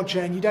normal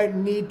blockchain, you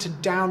don't need to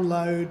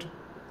download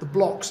the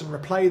blocks and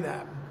replay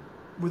them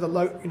with a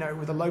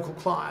local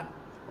client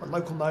or a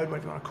local node,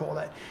 whatever you want to call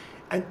it,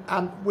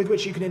 and with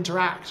which you can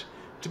interact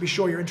to be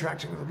sure you're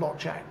interacting with the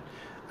blockchain.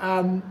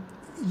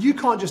 You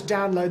can't just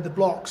download the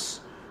blocks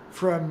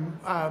from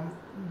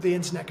the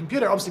internet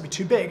computer. Obviously, it'd be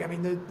too big. I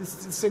mean,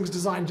 this thing's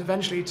designed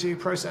eventually to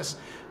process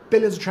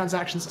billions of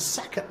transactions a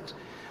second.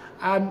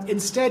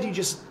 Instead, you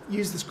just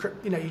use this,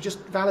 you just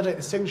validate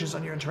the signatures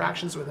on your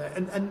interactions with it.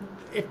 And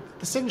if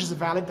the signatures are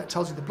valid, that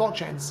tells you the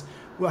blockchain's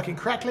working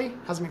correctly,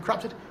 hasn't been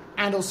corrupted,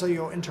 and also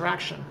your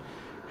interaction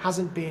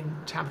hasn't been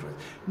tampered with.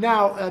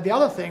 Now, the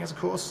other thing is, of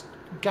course,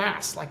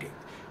 gas. Like,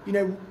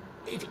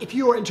 if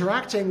you're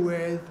interacting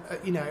with, a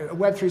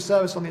Web3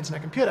 service on the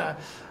internet computer,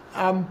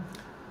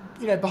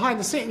 behind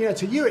the scene,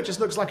 to you it just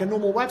looks like a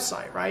normal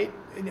website, right?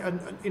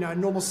 A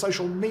normal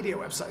social media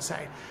website,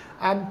 say.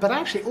 But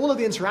actually, all of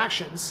the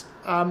interactions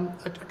are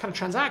kind of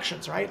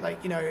transactions, right?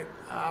 Like,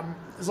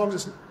 as long as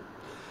it's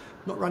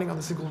not running on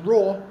the single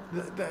raw,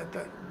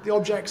 the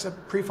objects are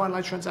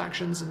pre-finalized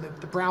transactions, and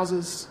the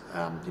browsers,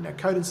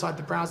 code inside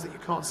the browser that you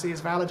can't see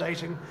is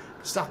validating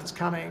the stuff that's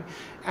coming.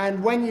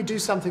 And when you do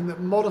something that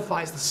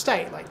modifies the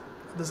state, like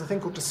there's a thing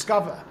called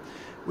Discover,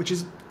 which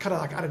is kind of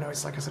like, I don't know,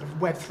 it's like a sort of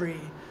Web3,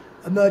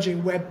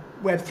 emerging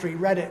Web3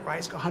 Reddit, right?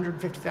 It's got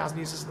 150,000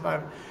 users at the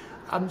moment.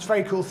 It's a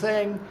very cool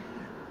thing.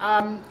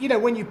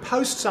 When you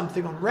post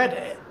something on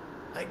Reddit,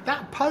 like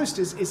that post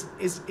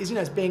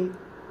is being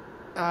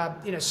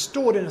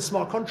stored in a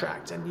smart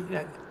contract,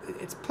 and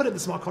it's put in the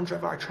smart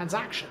contract via a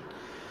transaction.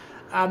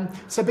 But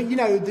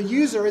the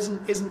user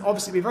isn't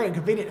obviously be very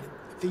inconvenient if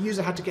the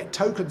user had to get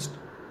tokens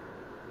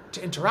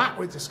to interact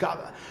with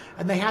Discover,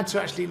 and they had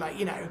to actually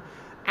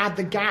add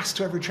the gas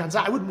to every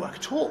transaction. It wouldn't work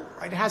at all,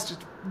 right? It has to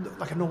look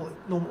like a normal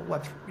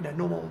web,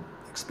 normal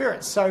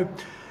experience. So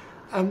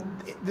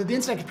the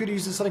internet computer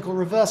uses something called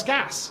reverse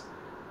gas.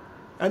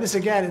 And this,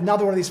 again,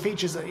 another one of these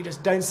features that you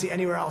just don't see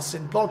anywhere else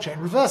in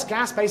blockchain. Reverse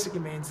gas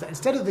basically means that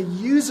instead of the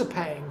user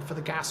paying for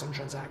the gas on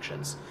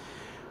transactions,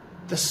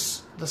 the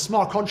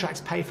smart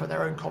contracts pay for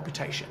their own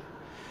computation.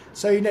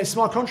 So,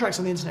 smart contracts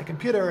on the internet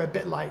computer are a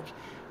bit like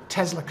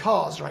Tesla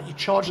cars, right? You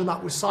charge them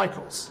up with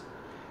cycles.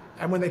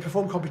 And when they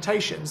perform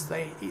computations,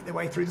 they eat their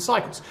way through the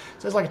cycles.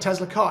 So it's like a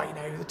Tesla car.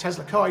 The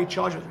Tesla car, you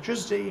charge it with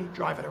electricity,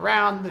 drive it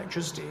around, the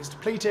electricity is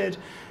depleted.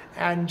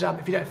 And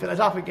if you don't fill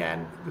it up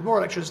again with more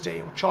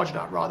electricity, or charge it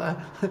up rather,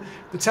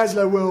 the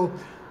Tesla will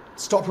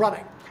stop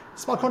running.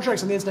 Smart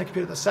contracts on the internet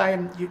computer are the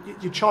same.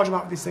 You charge them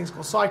up with these things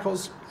called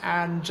cycles,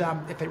 and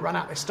if they run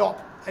out, they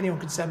stop. Anyone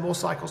can send more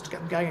cycles to get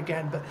them going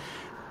again, but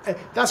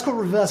that's called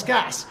reverse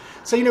gas.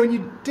 So when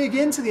you dig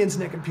into the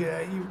internet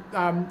computer, you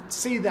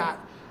see that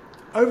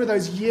over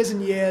those years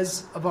and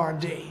years of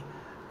R&D,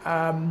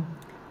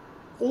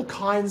 all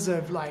kinds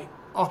of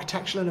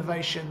architectural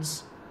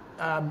innovations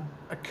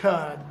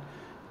occurred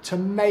to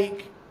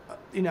make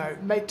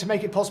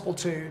it possible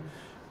to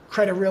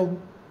create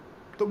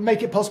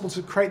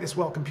this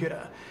world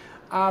computer,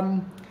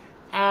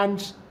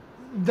 and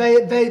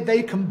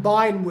they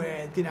combine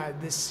with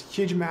this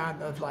huge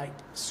amount of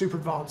super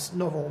advanced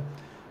novel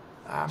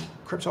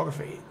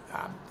cryptography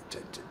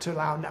to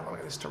allow a network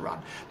like this to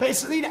run. But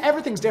it's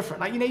everything's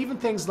different. Even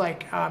things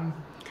like when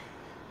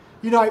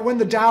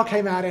the DAO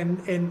came out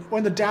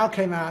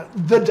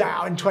the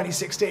DAO in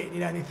 2016, in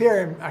the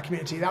Ethereum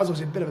community, that was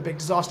obviously a bit of a big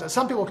disaster.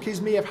 Some people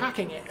accused me of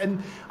hacking it,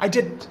 and I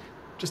didn't,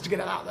 just to get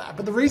it out there.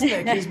 But the reason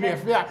they accused me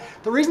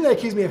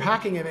of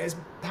hacking it is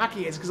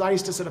because I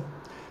used to sort of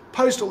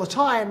post all the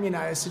time,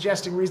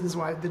 suggesting reasons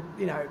why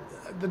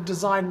the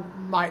design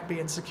might be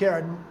insecure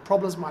and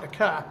problems might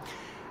occur.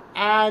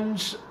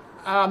 And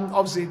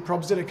obviously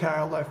problems did occur,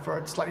 although for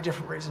a slightly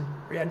different reason,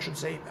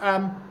 reentrancy.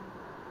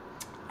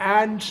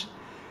 And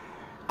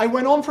I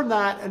went on from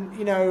that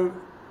and,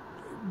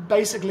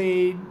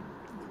 basically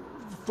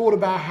thought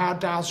about how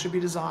DAOs should be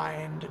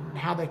designed and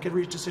how they could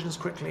reach decisions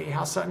quickly,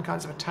 how certain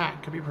kinds of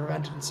attack could be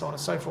prevented, and so on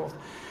and so forth.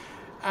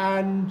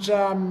 And,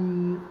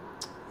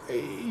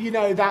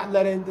 that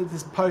led into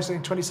this post in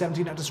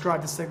 2017. I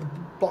described this thing, the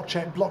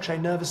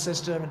blockchain nervous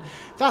system, and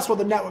that's what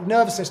the network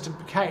nervous system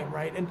became,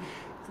 right? And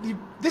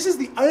this is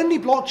the only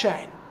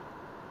blockchain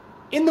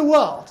in the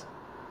world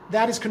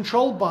that is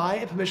controlled by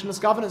a permissionless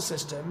governance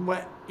system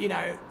where,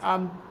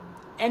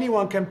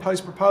 anyone can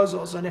post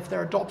proposals, and if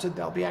they're adopted,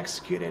 they'll be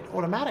executed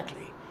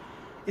automatically.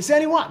 It's the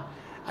only one.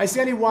 It's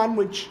the only one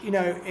which,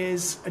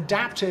 is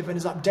adaptive and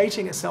is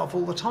updating itself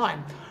all the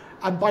time.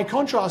 And by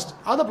contrast,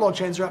 other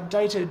blockchains are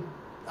updated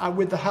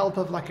with the help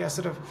of like a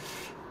sort of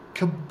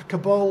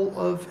cabal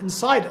of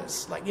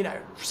insiders,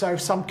 so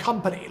some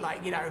company,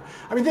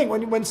 think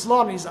when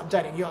Solana is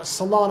updating, you got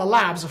Solana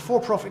Labs, a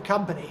for-profit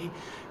company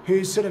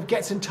who sort of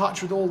gets in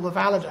touch with all the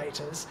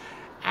validators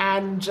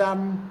and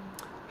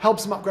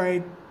helps them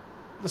upgrade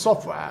the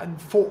software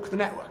and fork the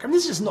network.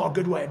 This is just not a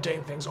good way of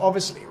doing things,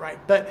 obviously, right?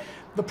 But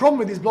the problem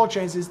with these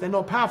blockchains is they're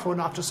not powerful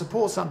enough to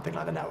support something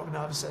like the network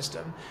nervous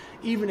system,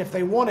 even if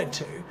they wanted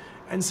to.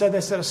 And so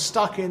they're sort of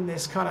stuck in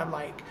this kind of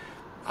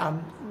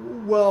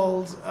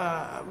world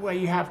where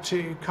you have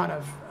to kind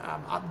of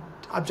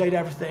update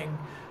everything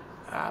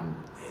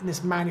in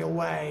this manual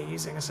way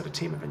using a sort of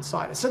team of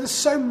insiders. So there's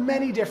so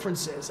many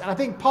differences, and I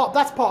think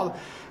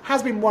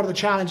has been one of the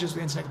challenges with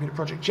the Internet Computer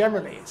Project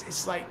generally.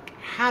 It's like,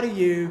 how do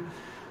you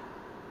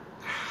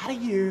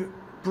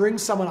bring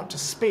someone up to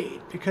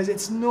speed? Because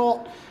it's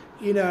not,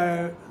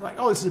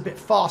 this is a bit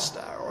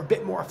faster or a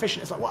bit more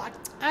efficient. It's like, well,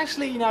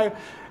 actually,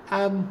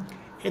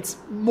 it's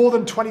more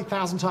than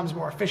 20,000 times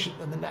more efficient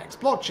than the next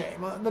blockchain.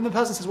 Well, then the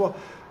person says, well,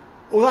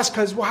 that's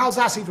because, how's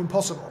that even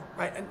possible,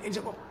 right? And it's,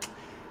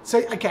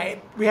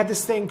 okay, we have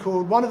this thing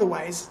called, one of the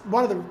ways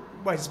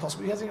it's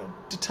possible, we have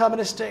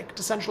deterministic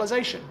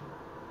decentralization.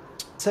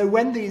 So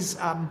when these,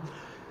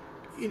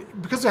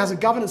 because it has a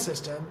governance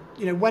system,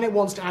 when it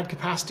wants to add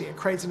capacity, it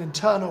creates an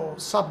internal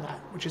subnet,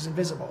 which is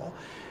invisible,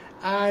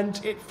 and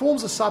it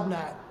forms a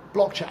subnet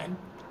blockchain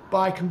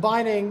by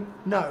combining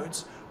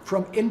nodes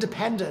from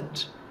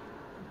independent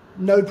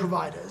node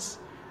providers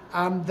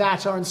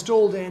that are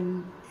installed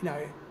in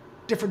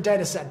different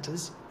data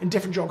centers in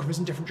different geographies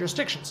and different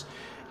jurisdictions.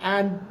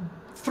 And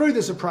through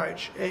this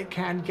approach, it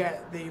can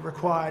get the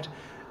required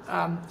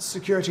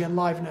security and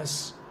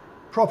liveness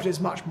properties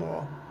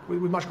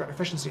with much greater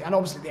efficiency. And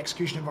obviously the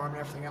execution environment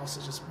and everything else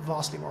is just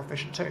vastly more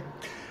efficient too.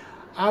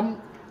 And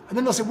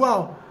then they'll say,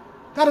 well,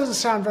 that doesn't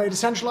sound very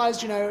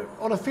decentralized.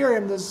 On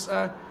Ethereum, there's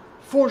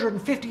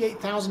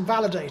 458,000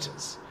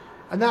 validators,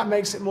 and that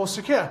makes it more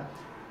secure.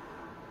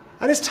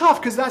 And it's tough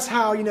because that's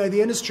how,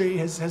 the industry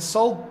has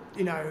sold,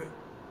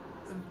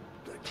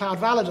 cloud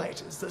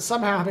validators, that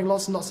somehow having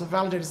lots and lots of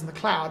validators in the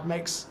cloud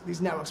makes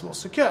these networks more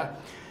secure.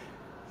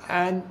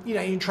 And, you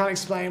can try and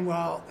explain,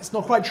 well, it's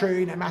not quite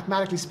true,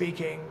 mathematically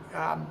speaking,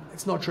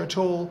 it's not true at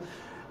all.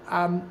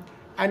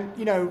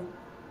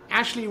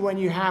 Actually when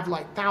you have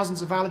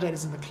thousands of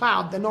validators in the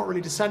cloud, they're not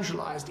really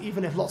decentralized,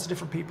 even if lots of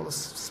different people have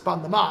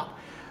spun them up.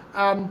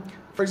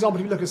 For example,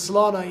 if you look at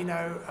Solana,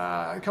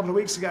 a couple of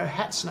weeks ago,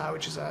 Hetzner,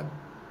 which is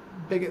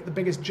the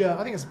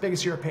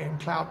biggest European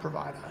cloud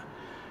provider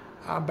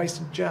based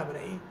in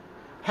Germany,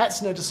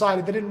 Hetzner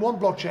decided they didn't want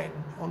blockchain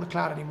on the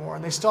cloud anymore,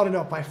 and they started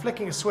off by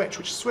flicking a switch,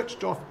 which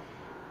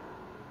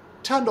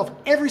turned off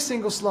every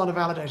single Solana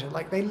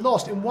validator. They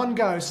lost, in one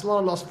go,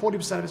 Solana lost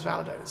 40% of its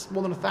validators,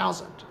 more than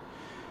 1,000,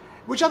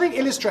 which I think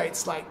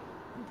illustrates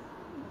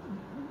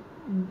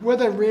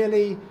whether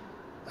really,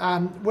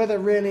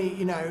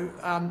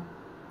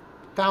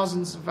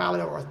 thousands of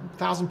validators or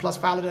 1,000 plus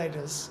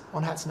validators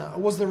on Hetzner,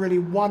 or was there really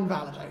one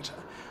validator?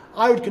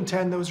 I would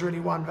contend there was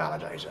really one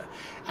validator.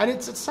 And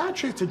it's a sad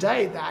truth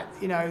today that,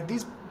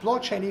 these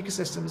blockchain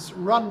ecosystems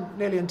run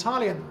nearly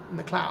entirely in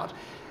the cloud,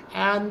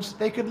 and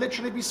they could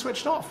literally be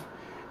switched off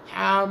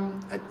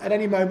at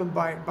any moment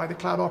by the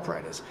cloud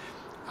operators.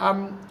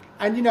 And,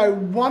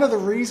 one of the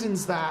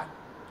reasons that,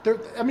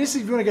 this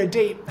is, if you want to go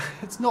deep,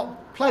 it's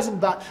not pleasant,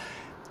 but,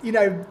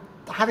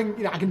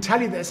 I can tell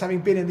you this,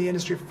 having been in the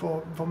industry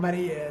for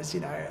many years,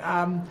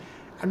 and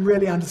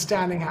really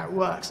understanding how it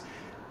works.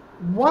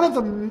 One of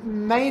the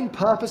main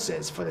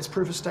purposes for this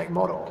proof-of-stake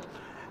model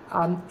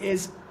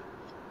is,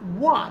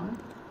 one,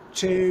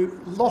 to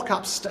lock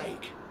up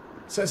stake,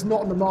 so it's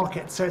not in the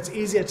market, so it's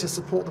easier to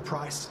support the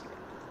price.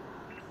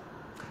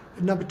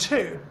 And number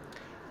two,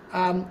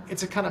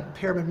 it's a kind of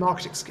pyramid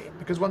marketing scheme,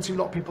 because once you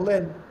lock people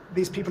in,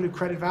 these people who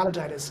created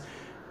validators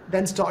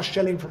then start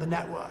shilling for the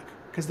network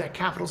because their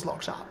capital's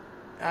locked up,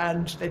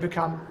 and they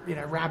become,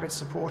 rabid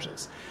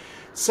supporters.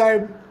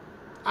 So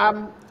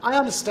I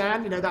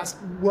understand, that's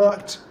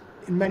worked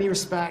in many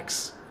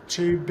respects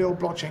to build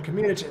blockchain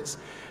communities,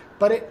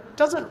 but it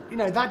doesn't,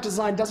 that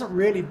design doesn't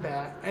really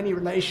bear any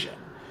relation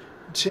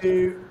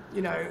to,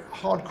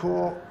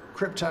 hardcore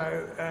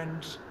crypto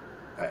and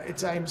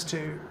its aims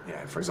to,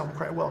 for example,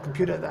 create a world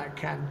computer that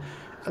can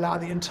allow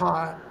the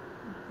entire,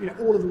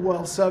 all of the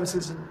world's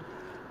services and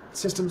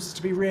systems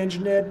to be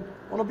re-engineered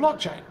on a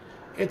blockchain.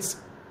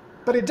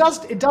 But it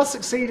does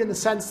succeed in the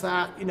sense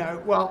that,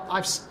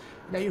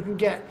 you can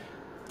get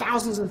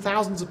thousands and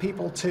thousands of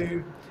people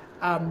to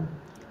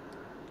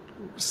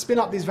spin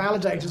up these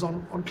validators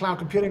on cloud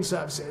computing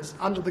services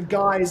under the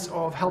guise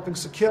of helping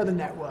secure the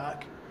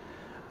network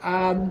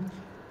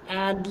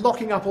and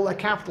locking up all their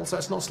capital so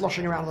it's not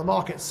sloshing around in the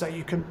markets, so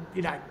you can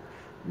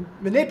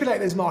manipulate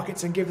those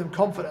markets and give them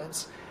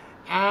confidence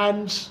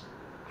and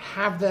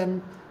have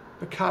them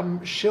become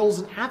shills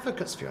and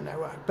advocates for your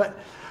network. But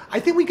I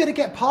think we got to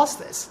get past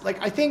this.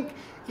 Like, I think,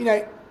 you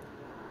know,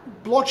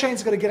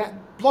 blockchains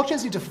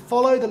need to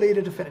follow the lead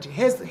of Dfinity.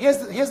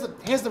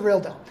 Here's the real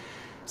deal.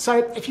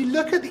 So if you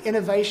look at the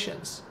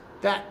innovations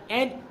that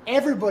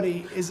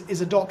everybody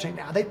is adopting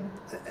now, they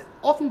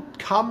often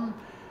come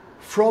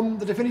from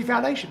the Dfinity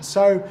Foundation.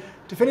 So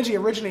Dfinity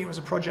originally was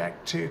a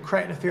project to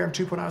create an Ethereum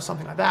 2.0 or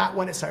something like that,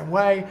 went its own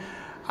way.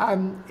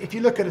 If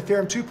you look at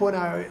Ethereum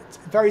 2.0, it's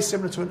very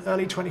similar to an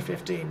early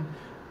 2015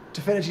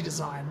 Dfinity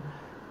design.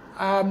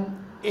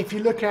 If you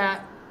look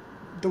at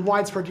the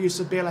widespread use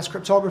of BLS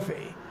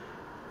cryptography,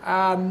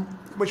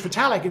 which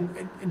Vitalik,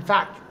 in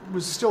fact,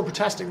 was still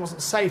protesting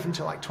wasn't safe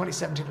until like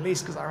 2017 at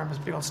least, because I remember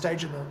being on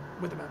stage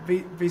with them at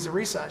Visa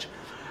Research.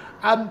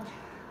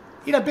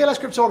 You know, BLS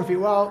cryptography,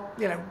 well,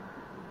 you know,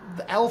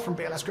 the L from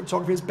BLS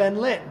cryptography is Ben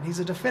Lin. He's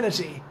a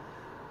Dfinity,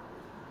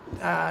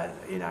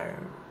 you know,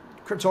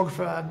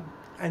 cryptographer,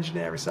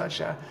 engineer,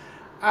 researcher.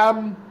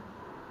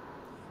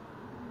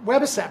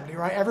 WebAssembly,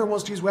 right? Everyone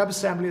wants to use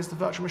WebAssembly as the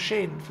virtual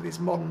machine for these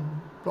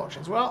modern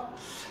blockchains. Well,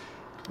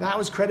 that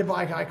was created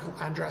by a guy called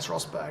Andreas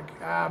Rosberg.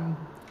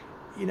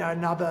 You know,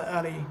 another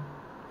early,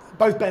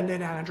 both Ben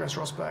Lin and Andreas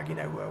Rosberg, you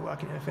know, were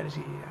working in Dfinity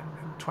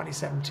in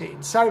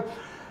 2017. So,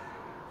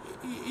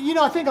 you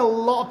know, I think a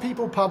lot of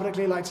people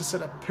publicly like to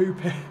sort of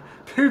poo-poo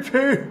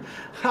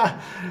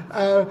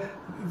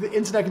the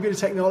internet computer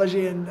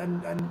technology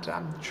and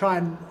try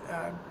and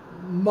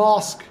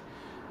mask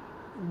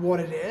what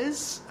it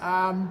is.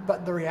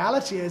 But the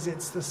reality is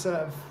it's the sort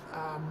of,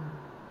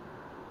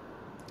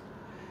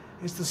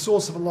 it's the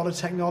source of a lot of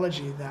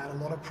technology that a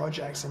lot of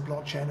projects in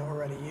blockchain are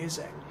already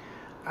using.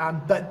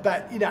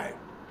 But you know,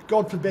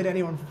 God forbid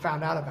anyone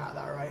found out about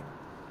that, right?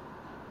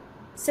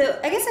 So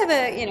I guess I have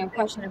a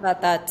question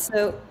about that.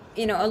 So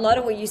a lot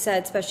of what you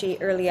said, especially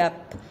early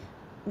up,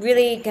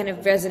 really kind of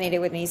resonated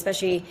with me,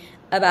 especially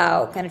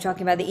about kind of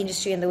talking about the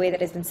industry and the way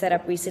that it's been set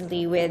up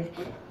recently with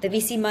the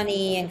VC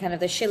money and kind of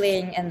the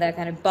shilling and the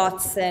kind of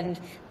bots and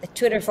the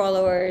Twitter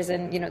followers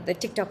and the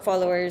TikTok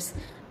followers.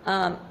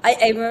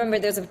 I remember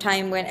there was a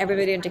time when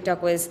everybody on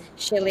TikTok was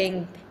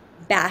shilling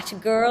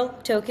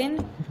Batgirl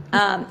token,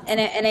 and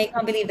I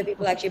can't believe that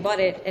people actually bought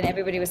it, and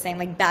everybody was saying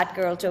like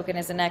Batgirl token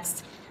is the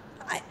next.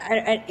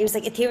 It was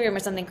like Ethereum or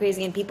something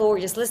crazy, and people were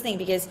just listening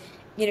because,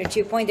 to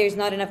your point, there's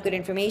not enough good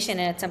information,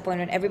 and at some point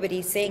when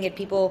everybody's saying it,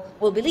 people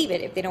will believe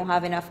it if they don't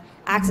have enough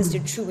access to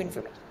true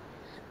information.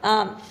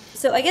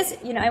 So I guess,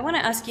 I want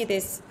to ask you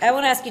this. I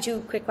want to ask you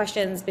two quick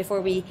questions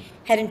before we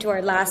head into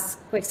our last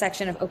quick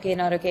section of okay,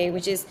 not okay,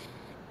 which is,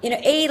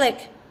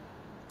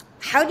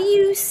 how do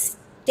you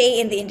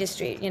stay in the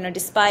industry,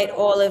 despite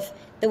all of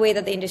the way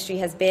that the industry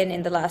has been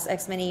in the last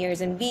X many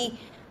years? And B,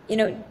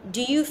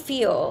 do you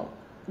feel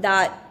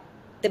that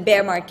the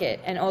bear market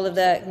and all of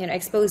the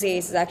exposés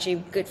is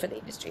actually good for the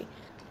industry?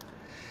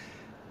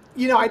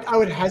 I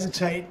would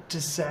hesitate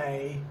to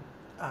say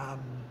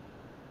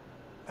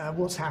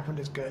what's happened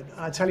is good. And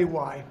I'll tell you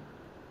why.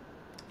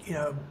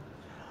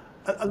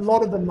 A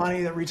lot of the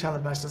money that retail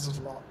investors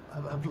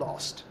have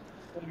lost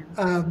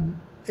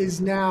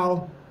is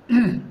now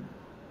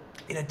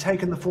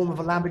taken the form of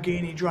a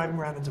Lamborghini driving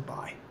around in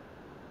Dubai.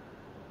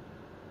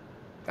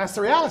 That's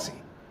the reality.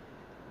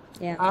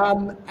 Yeah.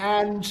 And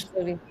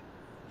Absolutely.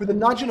 with a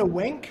nudge and a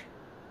wink,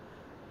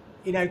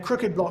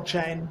 crooked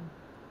blockchain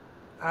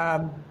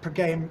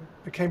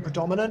became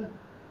predominant.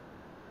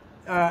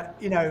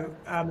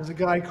 There's a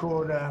guy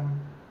called,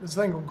 there's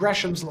a thing called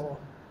Gresham's Law,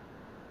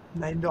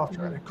 named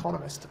after an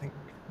economist, I think,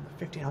 in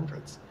the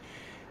 1500s.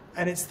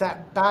 And it's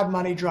that bad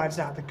money drives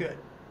out the good.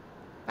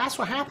 That's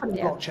what happened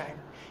in blockchain.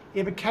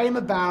 It became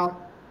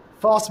about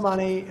fast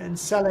money and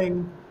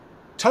selling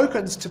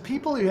tokens to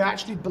people who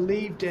actually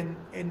believed in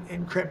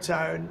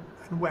crypto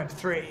and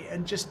Web3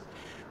 and just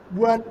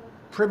weren't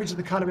privy to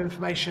the kind of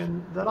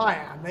information that I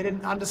am. They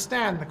didn't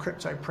understand the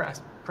crypto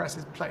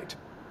press's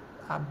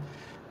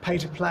pay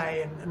to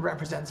play and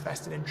represents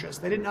vested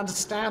interest. They didn't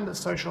understand that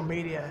social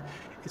media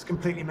is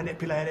completely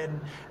manipulated. And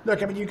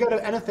look, I mean, you go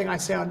to anything I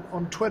say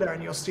on Twitter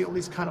and you'll see all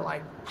these kind of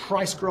like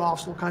price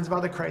graphs, all kinds of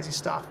other crazy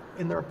stuff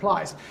in the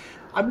replies.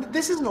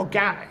 This isn't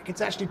organic.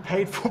 It's actually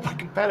paid for by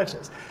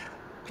competitors.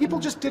 People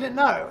just didn't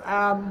know.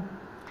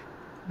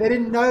 They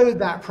didn't know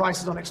that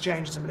prices on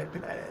exchanges are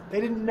manipulated. They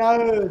didn't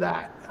know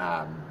that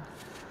a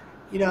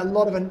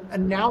lot of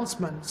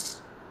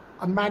announcements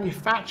are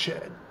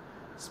manufactured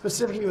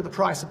specifically with the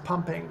price of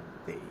pumping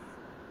the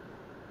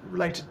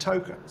related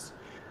tokens.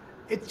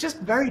 It's just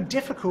very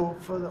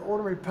difficult for the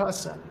ordinary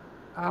person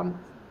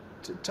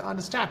to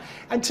understand.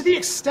 And to the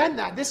extent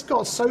that this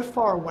got so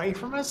far away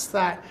from us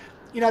that,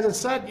 as I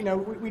said,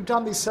 we've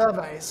done these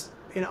surveys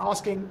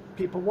asking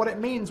people what it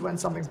means when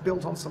something's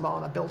built on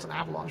Solana, built on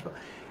Avalanche, but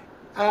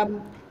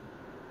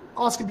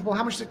asking people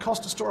how much does it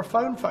cost to store a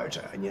phone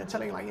photo, and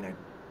telling $2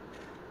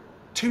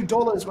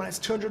 when it's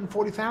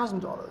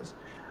 $240,000.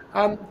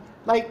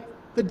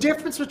 The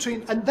difference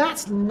between, and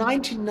that's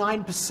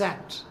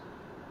 99%,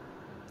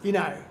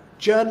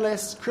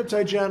 journalists,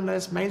 crypto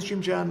journalists,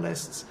 mainstream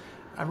journalists,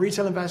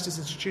 retail investors,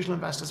 institutional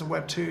investors, and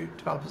Web2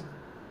 developers.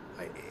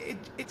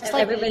 It's And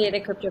like everybody at a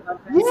crypto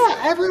conference.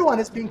 yeah, everyone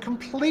has been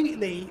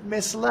completely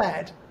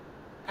misled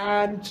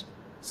and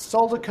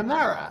sold a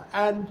chimera,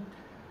 and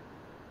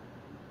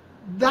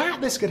that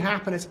this could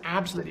happen is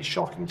absolutely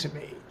shocking to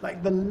me.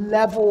 Like the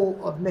level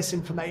of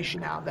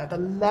misinformation out there, the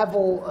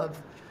level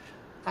of,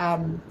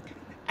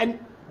 and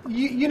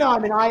you know, I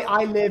mean,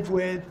 I live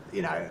with,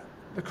 you know,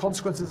 the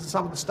consequences of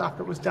some of the stuff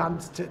that was done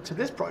to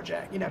this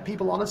project. You know,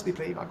 people honestly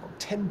believe I've got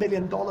 $10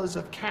 billion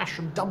of cash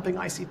from dumping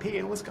ICP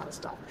and all this kind of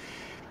stuff.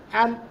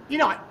 And, you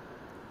know,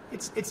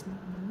 it's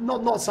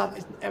not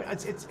something,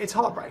 it's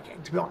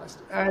heartbreaking, to be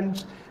honest.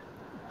 And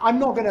I'm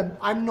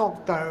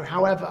not though,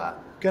 however,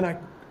 gonna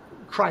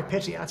cry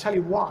pity, and I'll tell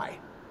you why.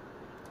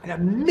 You know,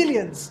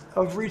 millions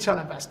of retail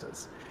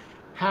investors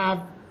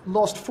have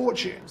lost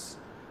fortunes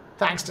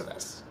thanks to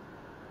this.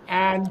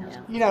 And,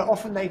 you know,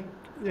 often they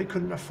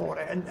couldn't afford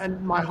it,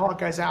 and my heart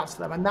goes out to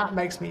them, and that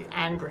makes me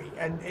angry,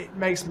 and it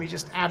makes me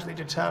just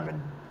absolutely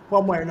determined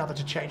one way or another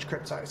to change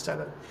crypto so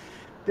that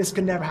this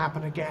can never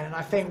happen again. And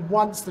I think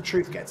once the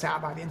truth gets out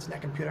about the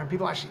internet computer and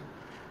people actually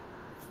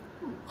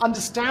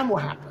understand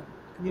what happened,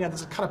 you know,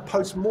 there's a kind of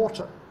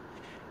post-mortem,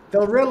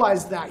 they'll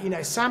realize that, you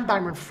know, Sam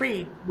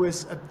Bankman-Fried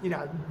was a, you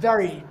know,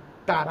 very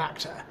bad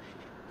actor,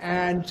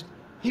 and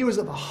he was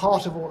at the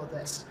heart of all of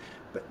this.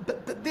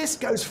 But this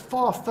goes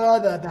far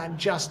further than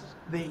just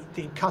the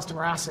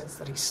customer assets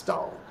that he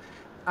stole.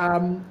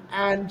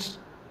 And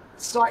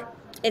it's like,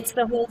 it's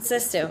the whole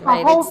system, the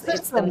right? whole It's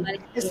system. the money.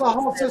 It's the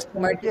whole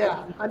system.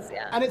 Yeah.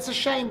 Yeah. And it's a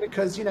shame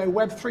because, you know,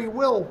 Web3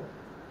 will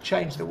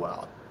change the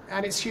world,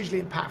 and it's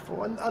hugely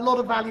impactful, and a lot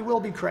of value will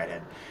be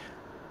created.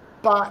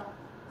 But,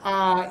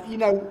 you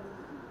know,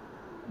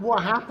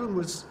 what happened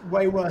was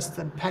way worse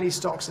than penny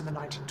stocks in the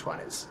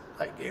 1920s.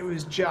 Like, it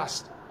was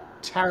just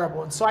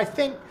terrible. And so I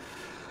think,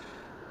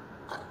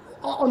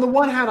 on the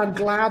one hand, I'm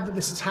glad that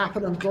this has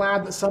happened. I'm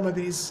glad that some of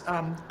these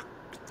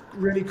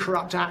really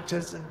corrupt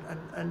actors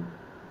and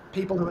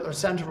people who are at the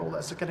center of all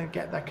this are going to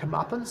get their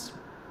comeuppance.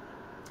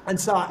 And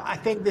so I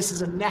think this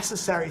is a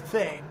necessary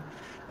thing,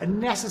 a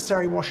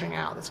necessary washing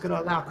out that's going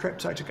to allow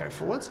crypto to go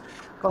forwards.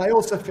 But I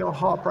also feel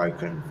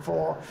heartbroken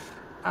for,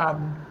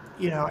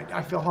 you know,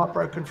 I feel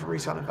heartbroken for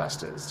retail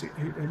investors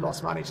who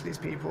lost money to these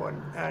people.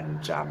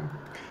 And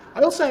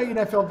I also, you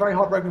know, feel very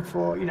heartbroken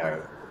for, you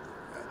know,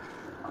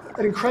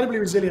 an incredibly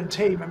resilient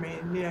team. I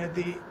mean, you know,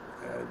 the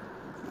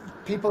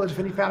people at the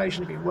Dfinity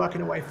Foundation have been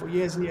working away for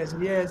years and years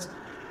and years.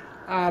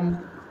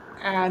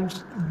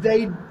 And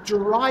they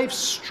derive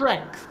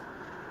strength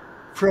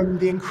from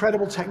the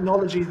incredible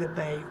technology that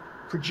they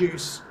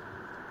produce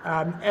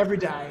every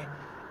day.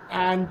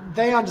 And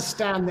they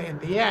understand that in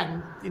the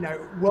end, you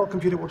know, world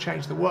computer will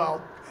change the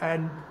world.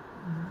 And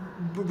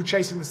we're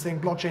chasing this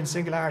thing, blockchain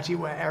singularity,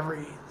 where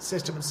every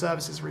system and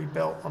service is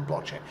rebuilt on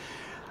blockchain.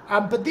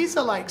 But these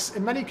are, like,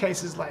 in many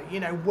cases, like, you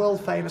know,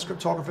 world famous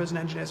cryptographers and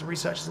engineers and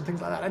researchers and things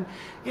like that. And,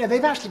 you know,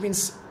 they've actually been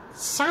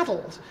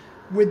saddled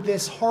with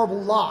this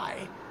horrible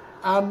lie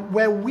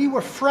where we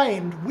were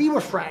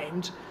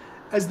framed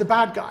as the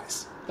bad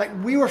guys. Like,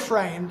 we were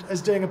framed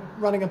as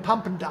running a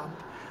pump and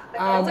dump.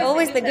 It's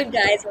always the good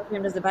guys who are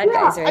framed as the bad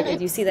guys, right?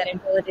 You see that in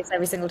politics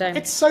every single time.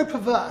 It's so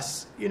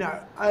perverse, you know,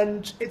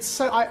 and it's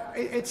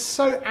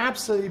so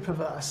absolutely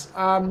perverse.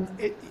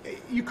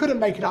 You couldn't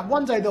make it up.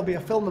 One day there'll be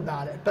a film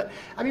about it, but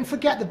I mean,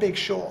 forget The Big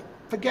Short,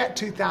 forget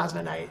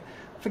 2008,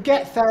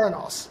 forget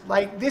Theranos.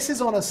 Like, this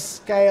is on a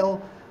scale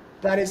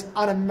that is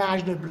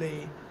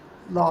unimaginably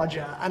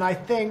larger, and I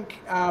think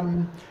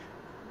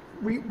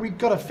we've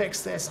got to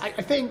fix this. I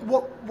think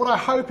what I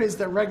hope is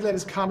that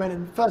regulators come in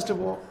and first of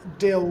all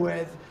deal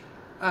with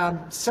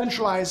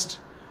centralized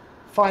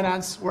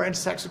finance where it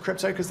intersects with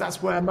crypto, because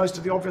that's where most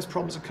of the obvious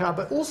problems occur,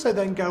 but also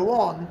then go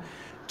on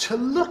to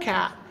look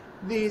at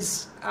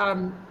these,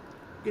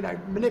 you know,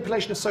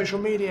 manipulation of social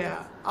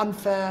media,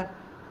 unfair,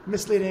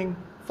 misleading,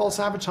 false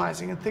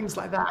advertising, and things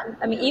like that.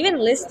 I mean, even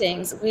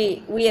listings, we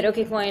at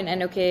Okcoin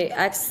and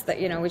OKX, that,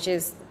 you know, which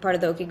is part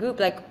of the OK group,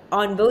 like,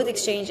 on both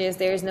exchanges,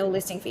 there is no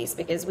listing fees,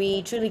 because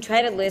we truly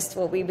try to list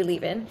what we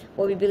believe in,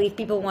 what we believe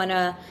people want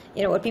to,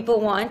 you know, what people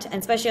want, and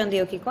especially on the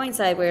Okcoin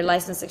side, where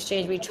licensed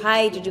exchange, we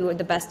try to do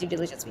the best due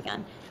diligence we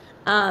can.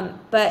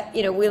 But,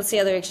 you know, we'll see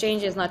other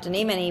exchanges, not to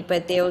name any,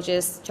 but they'll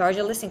just charge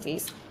a listing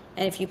fees.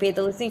 And if you pay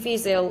the listing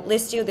fees, they'll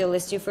list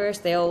you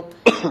first. They'll,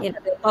 you know,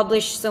 they'll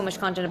publish so much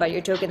content about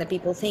your token that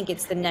people think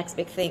it's the next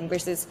big thing,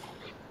 versus,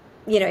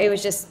 you know, it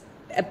was just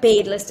a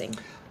paid listing.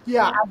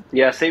 Yeah.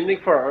 Yeah, same thing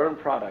for our earn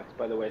products,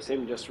 by the way.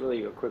 Same, just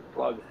really a quick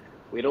plug.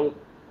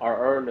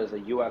 Our earn is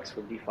a UX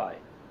for DeFi.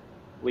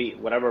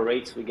 Whatever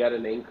rates we get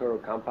in Anchor or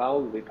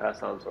Compound, we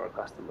pass on to our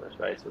customers,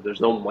 right? So there's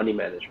no money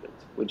management.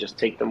 We just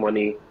take the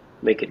money,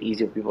 make it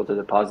easy for people to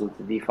deposit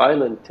into DeFi,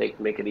 and then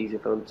make it easy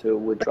for them to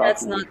withdraw. But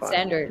that's not DeFi.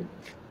 Standard.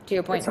 To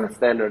your point. It's not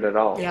standard at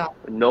all. Yeah.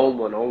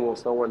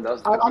 Almost no one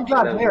does that. I'm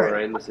glad to hear we're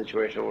it. in the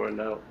situation we're in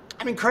now.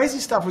 I mean, crazy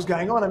stuff was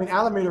going on. I mean,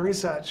 Alameda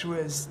Research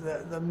was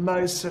the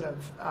most sort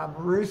of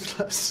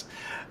ruthless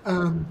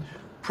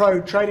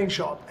pro trading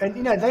shop. And,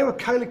 you know, they were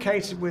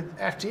co-located with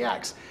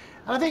FTX.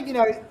 And I think, you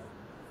know,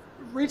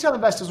 retail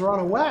investors were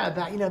unaware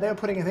that, they were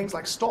putting in things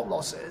like stop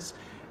losses,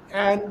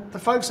 and the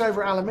folks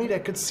over at Alameda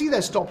could see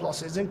those stop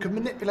losses and could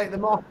manipulate the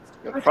market.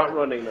 Front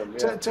running them,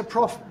 yeah. to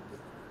profit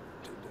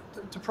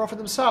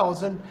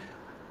themselves. And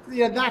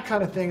that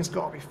kind of thing has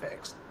got to be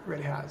fixed. It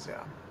really has,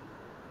 yeah.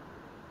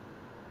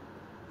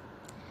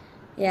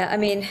 Yeah, I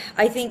mean,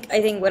 I think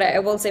what I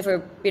will say for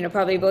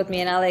probably both me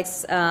and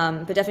Alex,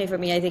 but definitely for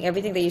me, I think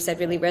everything that you said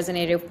really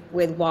resonated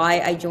with why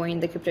I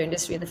joined the crypto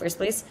industry in the first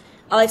place.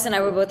 Alex and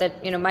I were both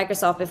at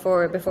Microsoft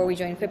before we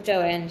joined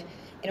crypto, and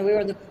we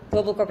were the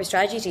global corporate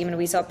strategy team, and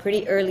we saw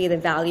pretty early the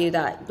value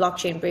that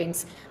blockchain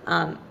brings.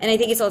 And I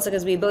think it's also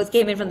because we both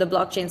came in from the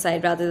blockchain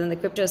side rather than the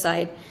crypto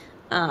side.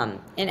 And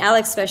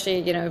Alex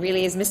especially,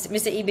 really is Mr.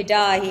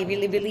 EBITDA. He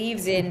really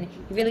believes in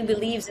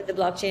the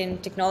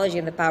blockchain technology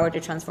and the power to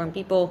transform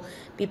people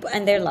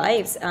and their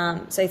lives.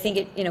 So I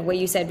think what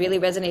you said really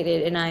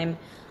resonated, and I'm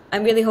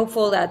really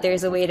hopeful that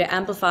there's a way to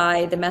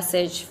amplify the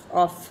message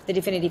of the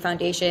Dfinity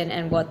Foundation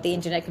and what the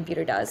Internet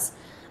Computer does,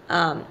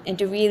 and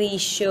to really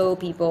show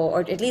people,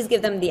 or at least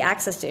give them the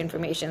access to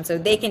information so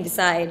they can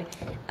decide,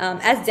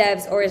 as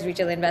devs or as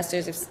retail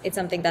investors, if it's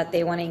something that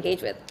they want to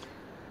engage with.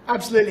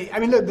 Absolutely. I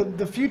mean, look,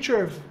 the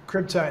future of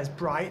crypto is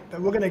bright,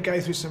 but we're going to go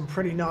through some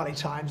pretty gnarly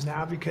times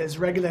now because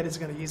regulators are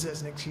going to use it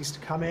as an excuse to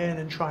come in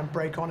and try and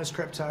break honest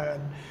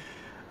crypto.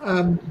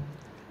 And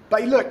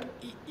but look,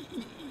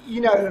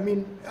 I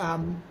mean,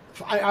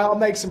 I'll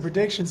make some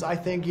predictions. I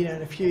think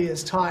in a few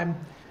years' time,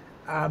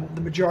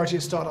 the majority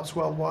of startups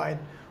worldwide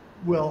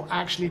will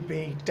actually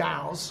be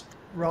DAOs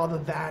rather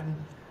than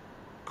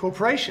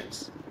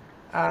corporations,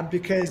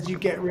 because you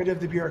get rid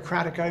of the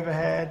bureaucratic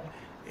overhead.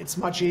 It's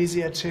much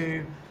easier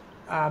to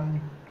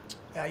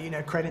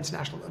create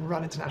international and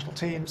run international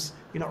teams.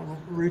 You're not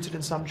rooted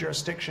in some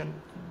jurisdiction.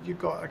 You've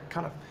got a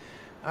kind of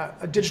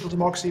a digital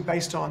democracy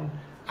based on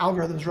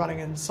algorithms running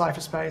in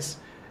cyberspace,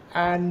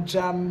 and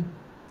there are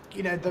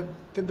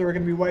going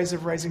to be ways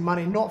of raising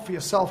money, not for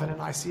yourself in an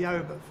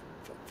ICO,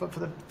 but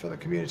for the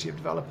community of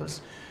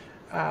developers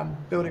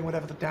building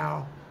whatever the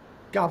DAO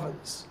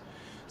governs.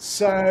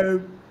 So,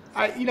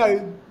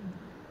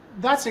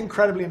 that's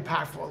incredibly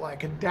impactful.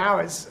 Like, a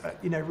DAO is,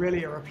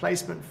 really a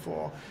replacement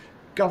for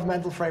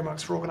governmental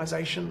frameworks for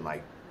organization,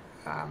 like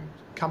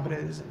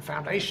companies and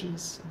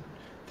foundations, and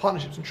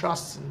partnerships and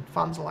trusts and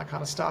funds, all that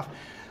kind of stuff.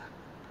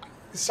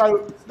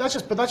 So that's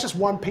just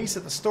one piece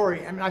of the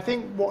story. I mean, I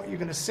think what you're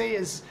going to see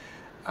is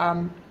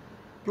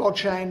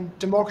blockchain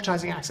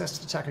democratizing access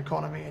to the tech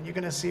economy, and you're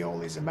going to see all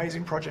these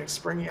amazing projects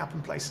springing up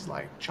in places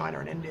like China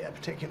and India,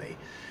 particularly,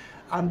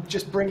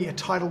 just bringing a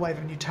tidal wave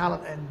of new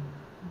talent in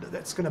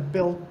that's going to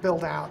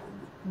build out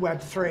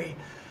Web3.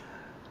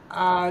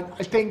 I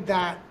think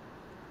that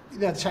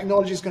the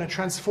technology is going to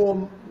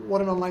transform what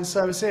an online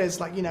service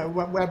is. Like,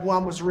 Web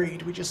 1 was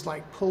read. We just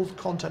pulled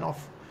content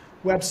off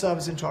web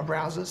servers into our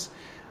browsers.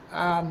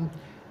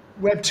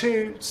 Web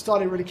 2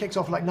 really kicked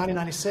off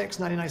 1996,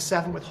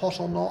 1997 with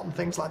Hot or Not and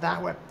things like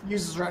that, where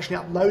users are actually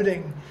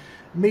uploading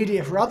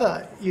media for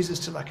other users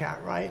to look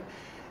at, right?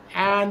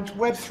 And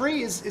Web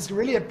 3 is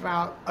really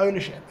about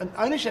ownership, and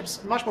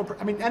ownership's much more.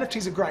 I mean,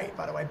 NFTs are great,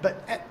 by the way,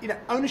 but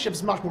ownership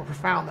is much more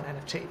profound than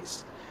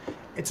NFTs.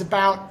 It's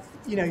about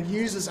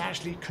users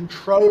actually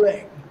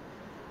controlling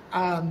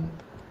the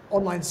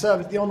online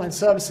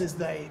services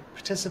they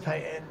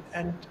participate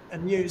in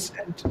and use,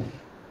 and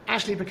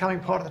actually becoming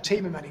part of the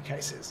team in many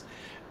cases.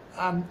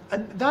 And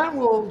that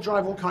will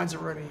drive all kinds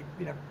of really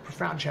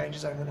profound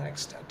changes over the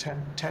next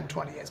 10,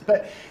 20 years.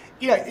 But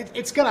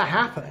it's going to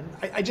happen.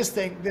 I just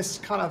think this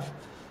kind of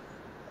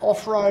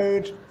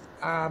off-road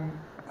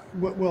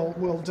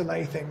will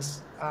delay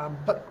things.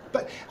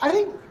 But I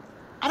don't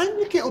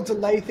think it'll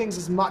delay things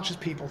as much as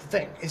people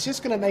think. It's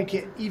just going to make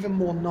it even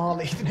more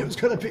gnarly than it was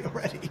going to be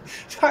already.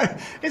 So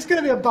it's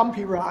going to be a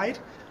bumpy ride,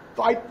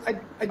 but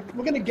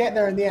we're going to get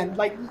there in the end.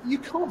 You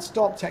can't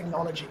stop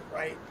technology,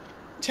 right?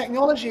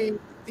 Technology,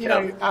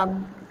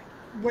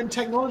 when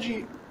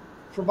technology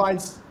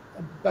provides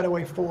a better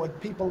way forward,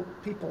 people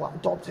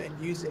adopt it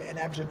and use it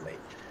inevitably.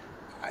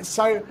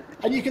 So,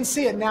 and you can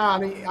see it now. I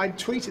mean, I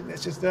tweeted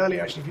this just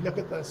earlier, actually. If you look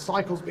at the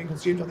cycles being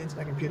consumed on the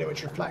Internet Computer,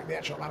 which reflect the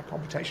actual amount of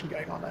computation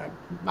going on there,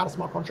 amount of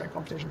smart contract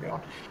computation going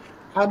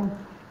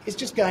on, it's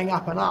just going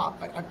up and up.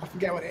 I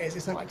forget what it is.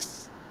 It's like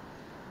 4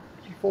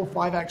 or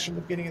 5x from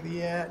the beginning of the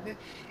year.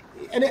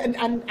 And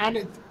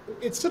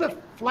it's sort of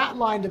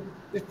flatlined.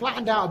 It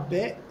flattened out a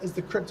bit as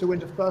the crypto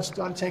winter first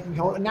started taking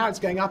hold, and now it's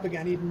going up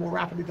again even more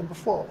rapidly than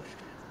before.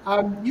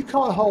 You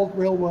can't hold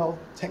real-world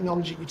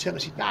technology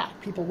utility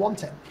back. People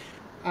want it.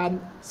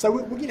 So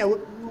we're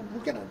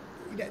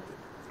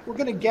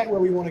gonna get where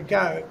we want to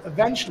go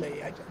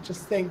eventually. I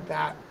just think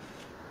that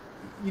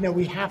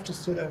we have to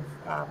sort of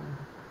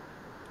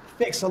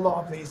fix a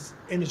lot of these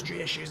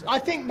industry issues. I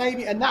think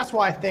maybe, and that's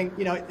why I think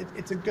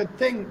it's a good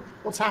thing.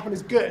 What's happened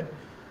is good,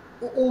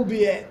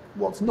 albeit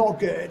what's not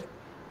good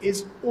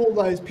is all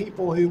those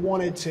people who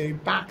wanted to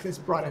back this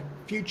brighter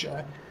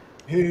future,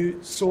 who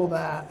saw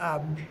their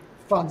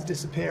funds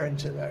disappear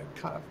into the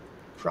kind of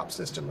corrupt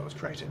system that was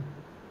created.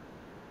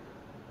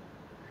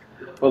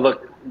 Well,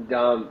 look,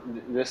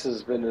 This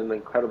has been an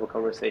incredible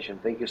conversation.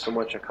 Thank you so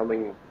much for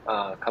coming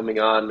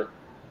on.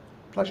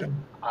 Pleasure.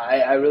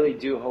 I really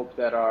do hope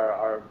that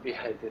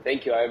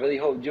thank you. I really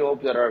do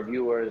hope that our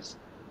viewers,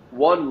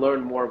 one,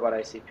 learn more about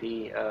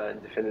ICP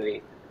and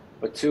Dfinity,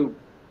 but two,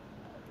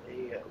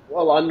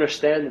 well,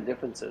 understand the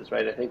differences,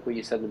 right? I think what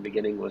you said in the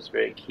beginning was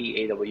very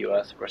key: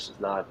 AWS versus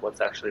not.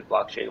 What's actually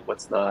blockchain?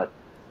 What's not?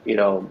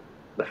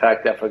 The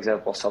fact that, for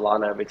example,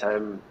 Solana, every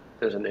time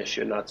there's an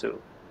issue, not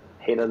to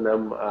hate on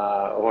them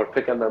or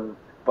pick on them,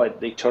 but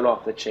they turn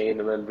off the chain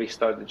and then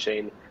restart the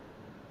chain.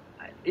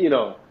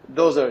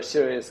 Those are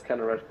serious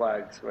kind of red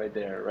flags right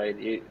there,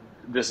 right?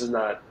 This is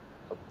not,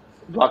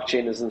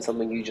 blockchain isn't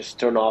something you just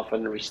turn off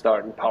and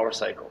restart and power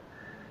cycle.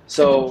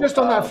 So just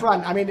on that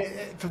front, I mean,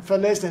 for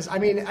listeners, I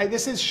mean,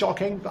 this is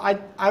shocking, but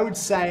I would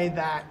say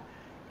that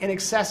in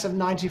excess of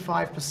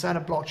 95%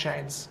 of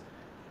blockchains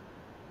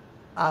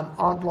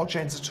aren't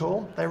blockchains at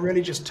all. They're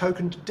really just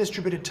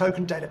distributed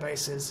token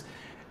databases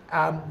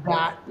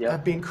that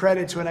have been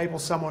created to enable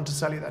someone to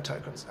sell you their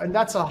tokens. And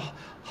that's a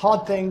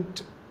hard thing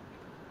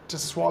to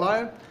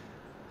swallow,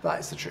 but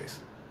it's the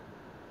truth.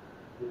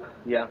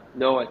 Yeah,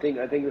 no, I think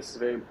this is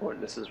very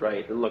important. This is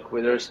right. And look,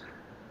 there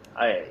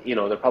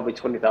are probably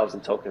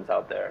 20,000 tokens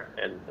out there,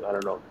 and I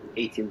don't know,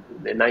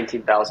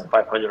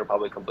 19,500 are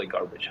probably complete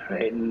garbage,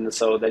 right? And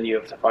so then you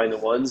have to find the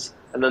ones,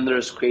 and then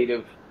there's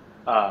creative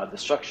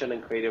destruction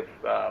and creative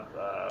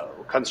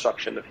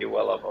construction, if you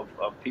will,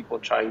 of people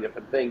trying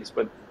different things.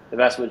 But the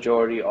vast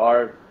majority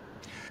are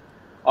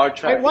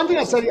trying. One thing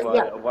I said,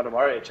 one of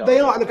our HLs. They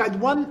are. Look,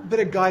 one bit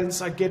of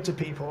guidance I give to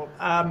people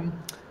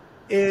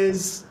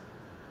is,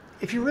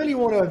 if you really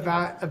want to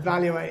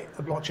evaluate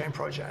a blockchain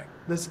project,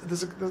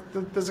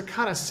 there's a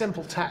kind of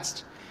simple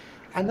test,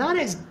 and that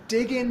is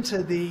dig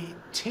into the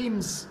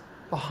teams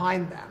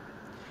behind them.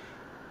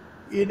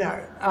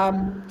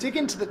 Dig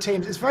into the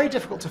teams. It's very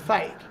difficult to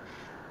fake.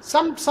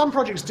 Some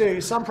projects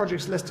do. Some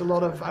projects list a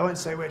lot of, I won't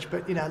say which,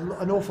 but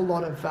an awful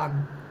lot of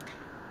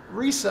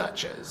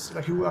researchers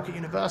who work at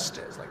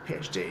universities, like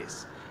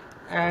PhDs,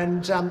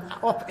 and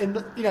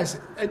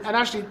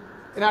actually,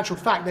 in actual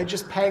fact, they're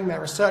just paying their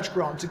research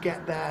grant to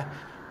get their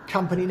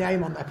company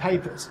name on their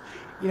papers.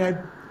 You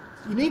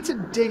need to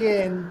dig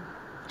in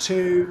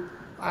to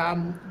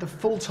the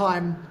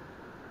full-time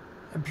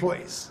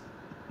employees.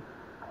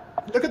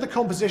 Look at the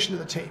composition of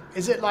the team.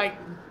 Is it like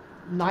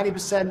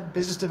 90%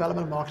 business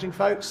development and marketing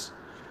folks,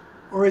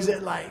 or is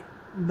it like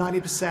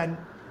 90%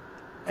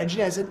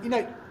 engineers? And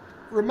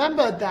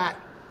remember that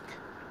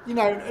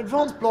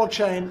advanced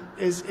blockchain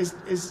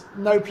is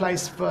no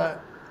place for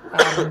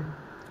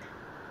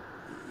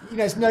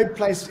it's no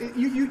place.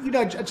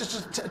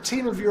 Just a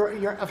team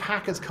of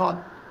hackers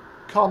can't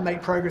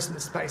make progress in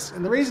this space,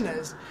 and the reason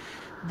is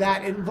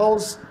that it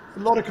involves a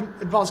lot of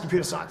advanced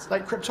computer science,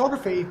 like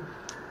cryptography.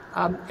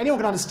 Anyone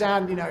can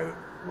understand,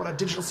 what a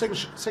digital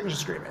signature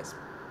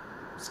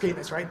scheme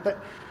is, right? But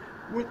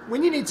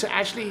when you need to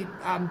actually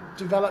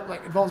develop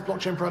like advanced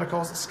blockchain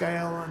protocols that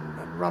scale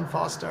and run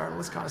faster and all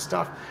this kind of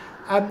stuff,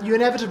 you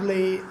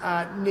inevitably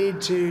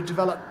need to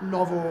develop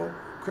novel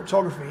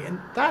cryptography, and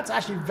that's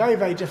actually very,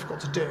 very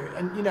difficult to do.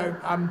 And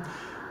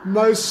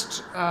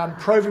most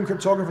proven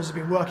cryptographers have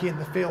been working in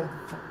the field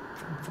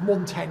for more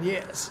than 10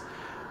 years.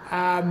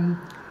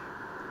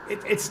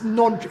 It's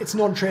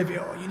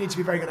non-trivial. You need to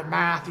be very good at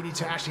math. You need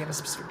to actually have a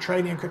specific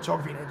training in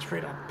cryptography. You need to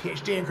create a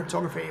PhD in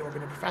cryptography or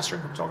been a professor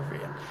in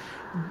cryptography, and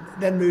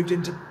then moved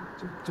into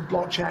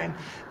blockchain.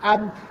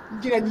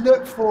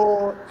 Look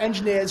for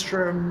engineers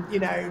from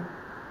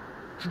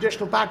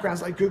traditional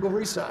backgrounds like Google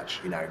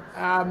Research,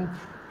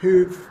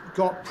 who've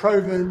got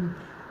proven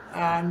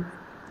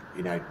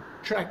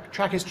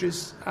track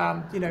histories,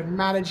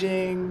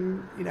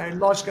 managing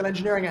large-scale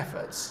engineering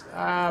efforts,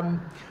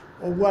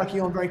 or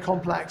working on very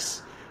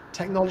complex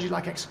technology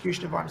like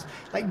execution environments.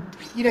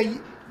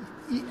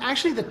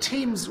 Actually the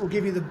teams will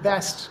give you the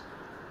best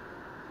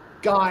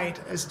guide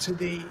as to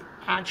the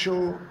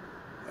actual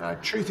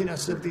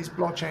truthiness of these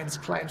blockchains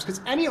claims,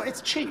 because it's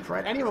cheap,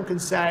 right? Anyone can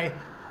say,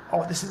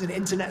 oh, this is an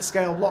internet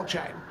scale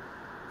blockchain.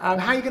 How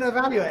are you going to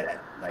evaluate it?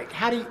 Like,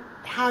 how you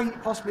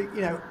possibly,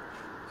 the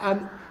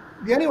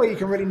only way you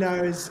can really know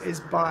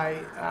is by,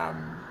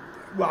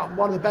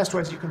 one of the best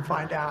ways you can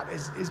find out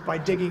is by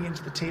digging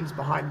into the teams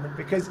behind them.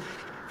 Because,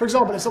 for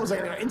example, if someone's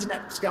like an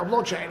internet scale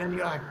blockchain and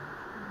you're like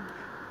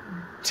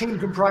team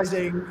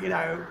comprising,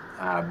 no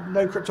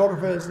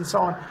cryptographers and so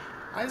on,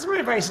 it's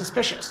really very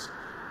suspicious.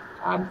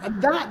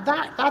 And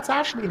that's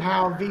actually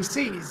how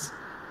VCs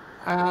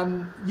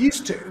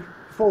used to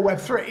before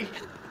Web3,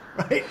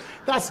 right?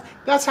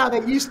 That's how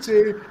they used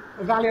to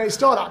evaluate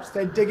startups.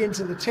 They dig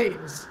into the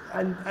teams,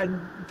 and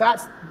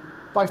that's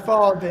by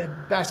far the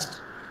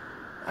best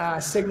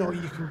signal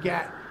you can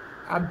get.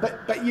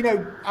 But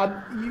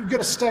you've got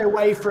to stay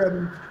away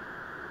from.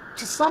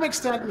 To some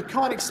extent, you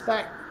can't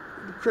expect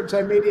the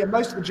crypto media.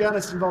 Most of the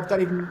journalists involved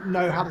don't even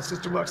know how the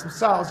system works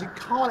themselves. You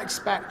can't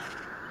expect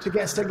to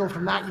get signal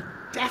from that. You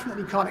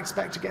definitely can't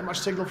expect to get much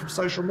signal from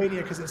social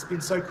media because it's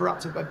been so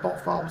corrupted by bot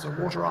farms or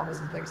water armors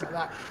and things like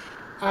that.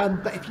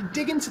 But if you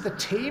dig into the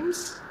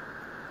teams,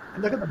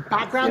 and look at the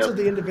backgrounds of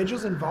the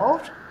individuals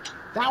involved,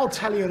 that will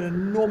tell you an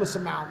enormous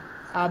amount.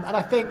 And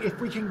I think if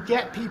we can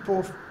get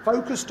people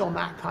focused on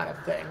that kind of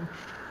thing,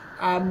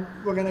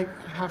 we're going to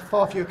have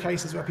far fewer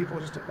cases where people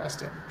just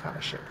invest in kind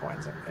of shit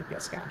coins and get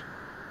scammed.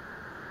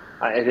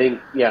 I think,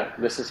 yeah,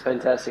 this is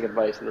fantastic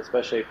advice, and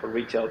especially for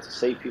retail to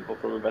save people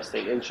from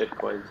investing in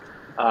shitcoins.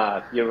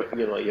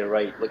 You're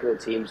right. Look at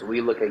the teams.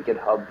 We look at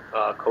GitHub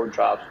code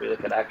drops. We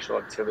look at actual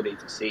activity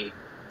to see,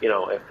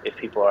 if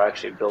people are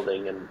actually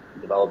building and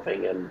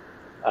developing and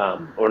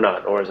or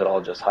not, or is it all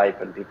just hype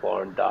and people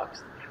aren't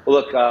doxxed? Well,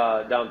 look,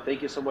 Dom,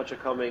 thank you so much for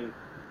coming.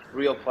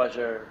 Real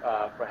pleasure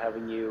for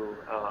having you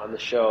on the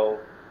show.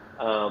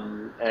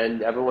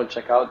 And everyone,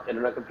 check out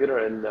Internet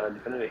Computer and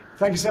Dfinity.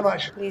 Thank you so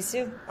much. Please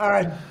do. All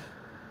right.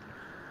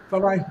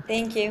 Bye-bye.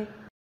 Thank you.